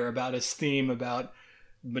dire about its theme about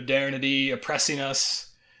modernity oppressing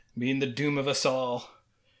us, being the doom of us all.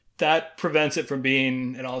 That prevents it from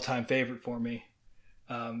being an all-time favorite for me.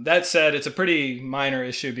 That said, it's a pretty minor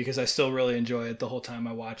issue because I still really enjoy it the whole time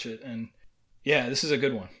I watch it. And yeah, this is a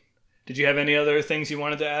good one. Did you have any other things you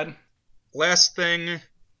wanted to add? Last thing,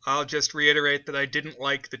 I'll just reiterate that I didn't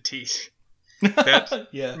like the teeth. That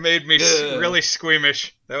yeah. made me really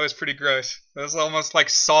squeamish. That was pretty gross. That was almost like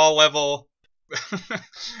Saw level.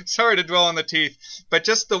 Sorry to dwell on the teeth, but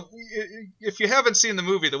just if you haven't seen the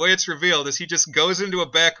movie, the way it's revealed is he just goes into a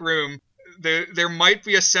back room. There might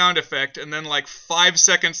be a sound effect, and then like 5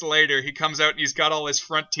 seconds later, he comes out and he's got all his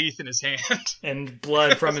front teeth in his hand. And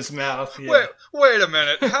blood from his mouth. Yeah. Wait a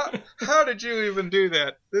minute. How did you even do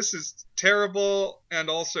that? This is terrible and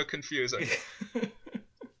also confusing.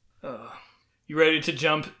 You ready to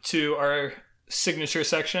jump to our signature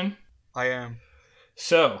section? I am.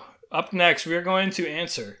 So, up next, we are going to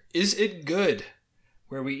answer, is it good?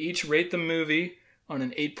 Where we each rate the movie on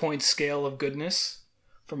an 8-point scale of goodness.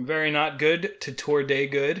 From very not good to tour-day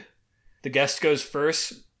good. The guest goes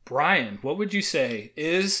first. Brian, what would you say?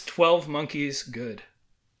 Is 12 Monkeys good?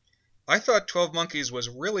 I thought 12 Monkeys was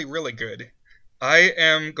really, really good. I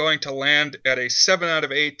am going to land at a 7 out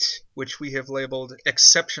of 8, which we have labeled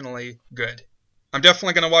exceptionally good. I'm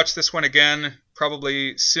definitely going to watch this one again,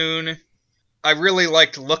 probably soon. I really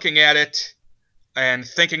liked looking at it and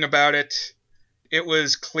thinking about it. It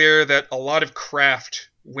was clear that a lot of craft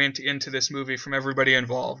went into this movie from everybody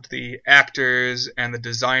involved. The actors and the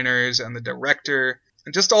designers and the director,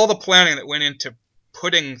 and just all the planning that went into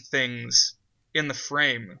putting things in the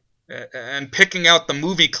frame and picking out the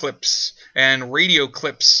movie clips and radio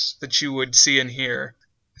clips that you would see and hear.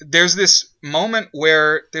 There's this moment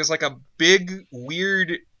where there's like a big,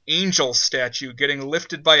 weird angel statue getting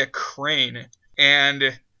lifted by a crane,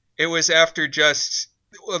 and it was after this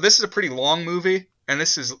is a pretty long movie, and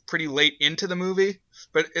this is pretty late into the movie,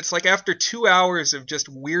 but it's like after 2 hours of just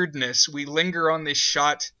weirdness, we linger on this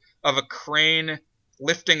shot of a crane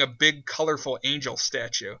lifting a big, colorful angel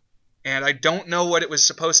statue. And I don't know what it was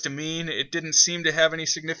supposed to mean. It didn't seem to have any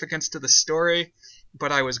significance to the story,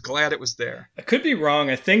 but I was glad it was there. I could be wrong.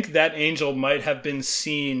 I think that angel might have been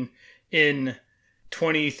seen in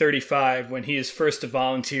 2035 when he is first a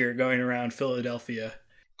volunteer going around Philadelphia.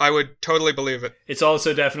 I would totally believe it. It's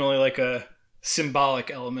also definitely like a symbolic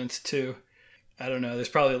element too. I don't know. There's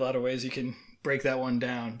probably a lot of ways you can break that one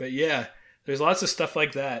down. But yeah, there's lots of stuff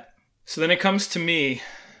like that. So then it comes to me.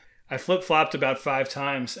 I flip-flopped about 5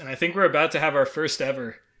 times, and I think we're about to have our first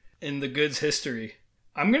ever in the Goods history.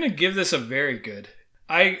 I'm going to give this a very good.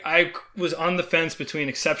 I was on the fence between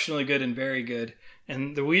exceptionally good and very good.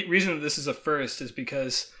 And the reason that this is a first is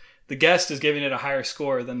because the guest is giving it a higher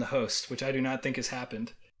score than the host, which I do not think has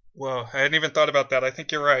happened. Whoa, I hadn't even thought about that. I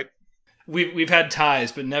think you're right. We've had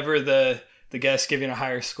ties, but never the guest giving a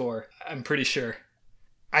higher score. I'm pretty sure.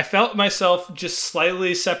 I felt myself just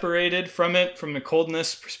slightly separated from it from the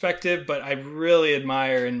coldness perspective, but I really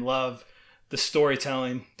admire and love the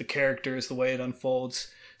storytelling, the characters, the way it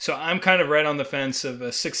unfolds. So I'm kind of right on the fence of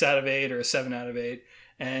a 6 out of 8 or a 7 out of 8.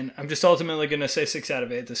 And I'm just ultimately going to say 6 out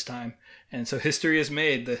of 8 this time. And so history is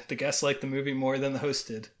made. The guests liked the movie more than the host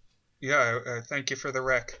did. Yeah, thank you for the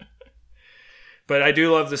rec. But I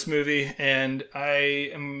do love this movie, and I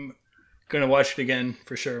am going to watch it again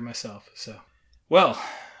for sure myself. So, well,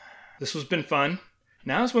 this has been fun.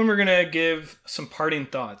 Now is when we're going to give some parting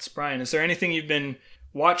thoughts. Brian, is there anything you've been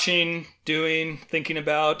watching, doing, thinking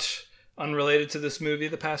about unrelated to this movie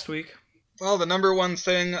the past week? Well, the number one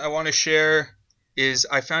thing I want to share is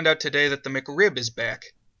I found out today that the McRib is back.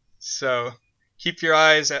 So keep your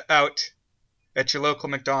eyes out at your local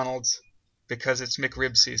McDonald's because it's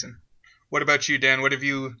McRib season. What about you, Dan? What have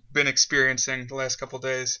you been experiencing the last couple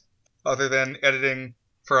days other than editing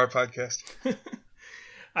for our podcast?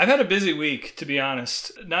 I've had a busy week, to be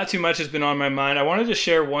honest. Not too much has been on my mind. I wanted to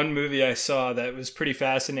share one movie I saw that was pretty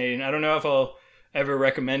fascinating. I don't know if I'll ever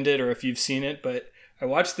recommend it or if you've seen it, but I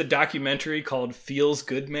watched the documentary called Feels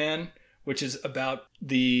Good Man, which is about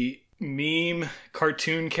the meme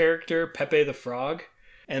cartoon character Pepe the Frog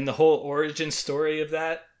and the whole origin story of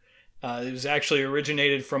that. It was actually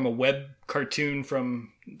originated from a web cartoon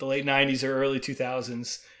from the late 90s or early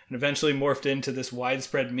 2000s and eventually morphed into this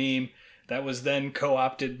widespread meme that was then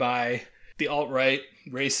co-opted by the alt-right,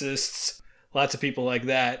 racists, lots of people like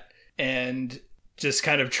that, and just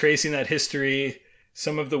kind of tracing that history,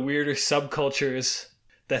 some of the weirder subcultures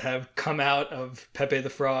that have come out of Pepe the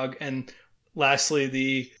Frog, and lastly,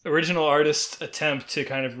 the original artist's attempt to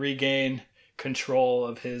kind of regain control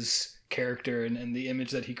of his character and the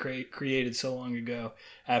image that he created so long ago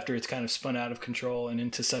after it's kind of spun out of control and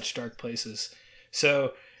into such dark places.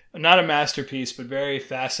 So not a masterpiece, but very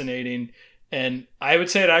fascinating. And I would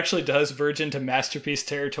say it actually does verge into masterpiece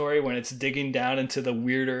territory when it's digging down into the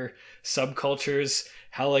weirder subcultures.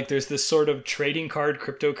 How like there's this sort of trading card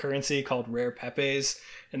cryptocurrency called Rare Pepes,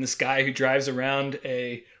 and this guy who drives around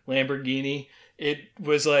a Lamborghini. It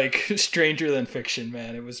was like stranger than fiction,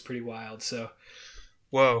 man. It was pretty wild. So,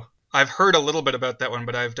 whoa. I've heard a little bit about that one,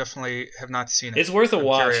 but I've definitely have not seen it. It's worth a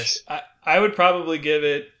watch. I would probably give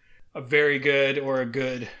it a very good or a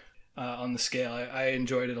good on the scale. I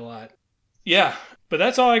enjoyed it a lot. Yeah, but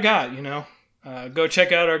that's all I got, you know. Go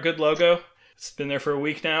check out our good logo. It's been there for a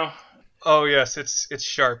week now. Oh, yes, it's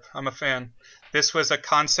sharp. I'm a fan. This was a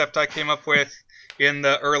concept I came up with in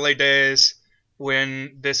the early days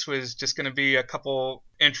when this was just going to be a couple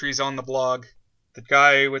entries on the blog. The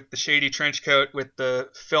guy with the shady trench coat with the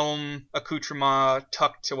film accoutrement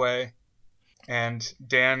tucked away. And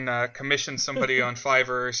Dan commissioned somebody on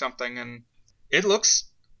Fiverr or something, and it looks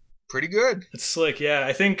pretty good. It's slick, yeah.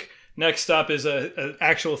 I think next up is an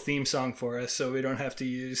actual theme song for us, so we don't have to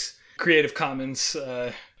use Creative Commons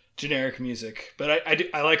generic music. But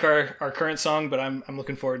I like our current song, but I'm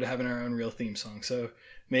looking forward to having our own real theme song. So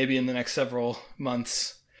maybe in the next several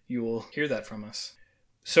months you will hear that from us.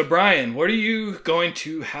 So Brian, what are you going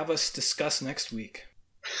to have us discuss next week?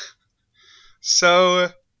 So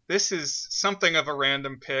this is something of a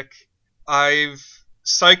random pick. I've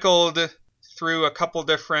cycled through a couple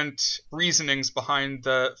different reasonings behind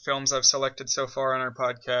the films I've selected so far on our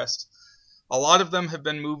podcast. A lot of them have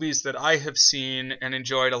been movies that I have seen and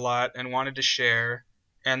enjoyed a lot and wanted to share.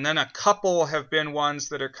 And then a couple have been ones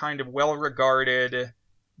that are kind of well regarded,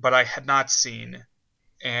 but I had not seen.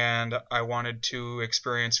 And I wanted to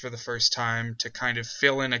experience for the first time to kind of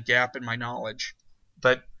fill in a gap in my knowledge.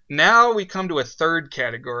 But now we come to a third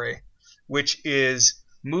category, which is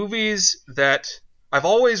movies that I've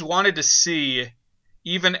always wanted to see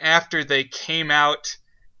even after they came out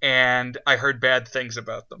and I heard bad things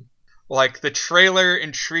about them. Like, the trailer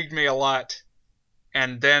intrigued me a lot,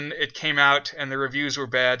 and then it came out and the reviews were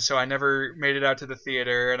bad, so I never made it out to the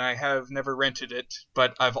theater, and I have never rented it,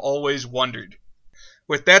 but I've always wondered.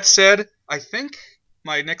 With that said, I think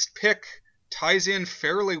my next pick ties in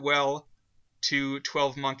fairly well to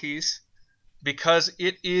 12 Monkeys because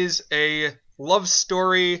it is a love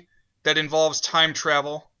story that involves time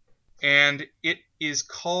travel, and it is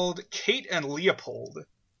called Kate and Leopold.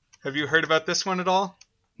 Have you heard about this one at all?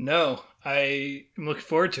 No, I am looking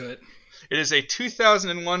forward to it. It is a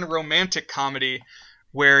 2001 romantic comedy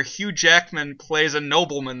where Hugh Jackman plays a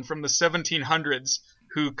nobleman from the 1700s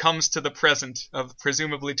who comes to the present of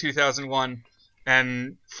presumably 2001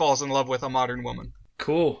 and falls in love with a modern woman.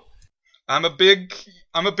 Cool. I'm a big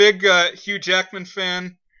Hugh Jackman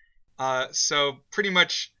fan, so pretty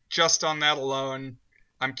much just on that alone,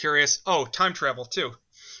 I'm curious. Oh, time travel too.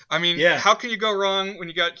 I mean, How can you go wrong when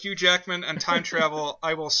you got Hugh Jackman and time travel?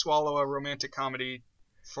 I will swallow a romantic comedy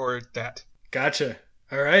for that. Gotcha.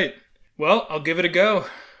 All right. Well, I'll give it a go.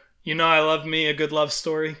 You know I love me a good love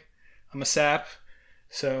story. I'm a sap,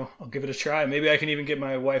 so I'll give it a try. Maybe I can even get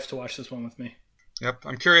my wife to watch this one with me. Yep,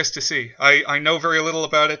 I'm curious to see. I know very little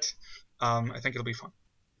about it. I think it'll be fun.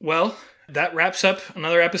 Well, that wraps up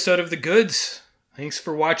another episode of The Goods. Thanks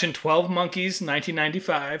for watching 12 Monkeys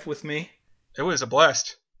 1995 with me. It was a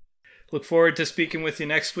blast. Look forward to speaking with you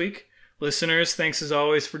next week. Listeners, thanks as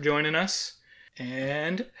always for joining us,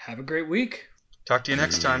 and have a great week. Talk to you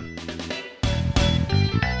next time.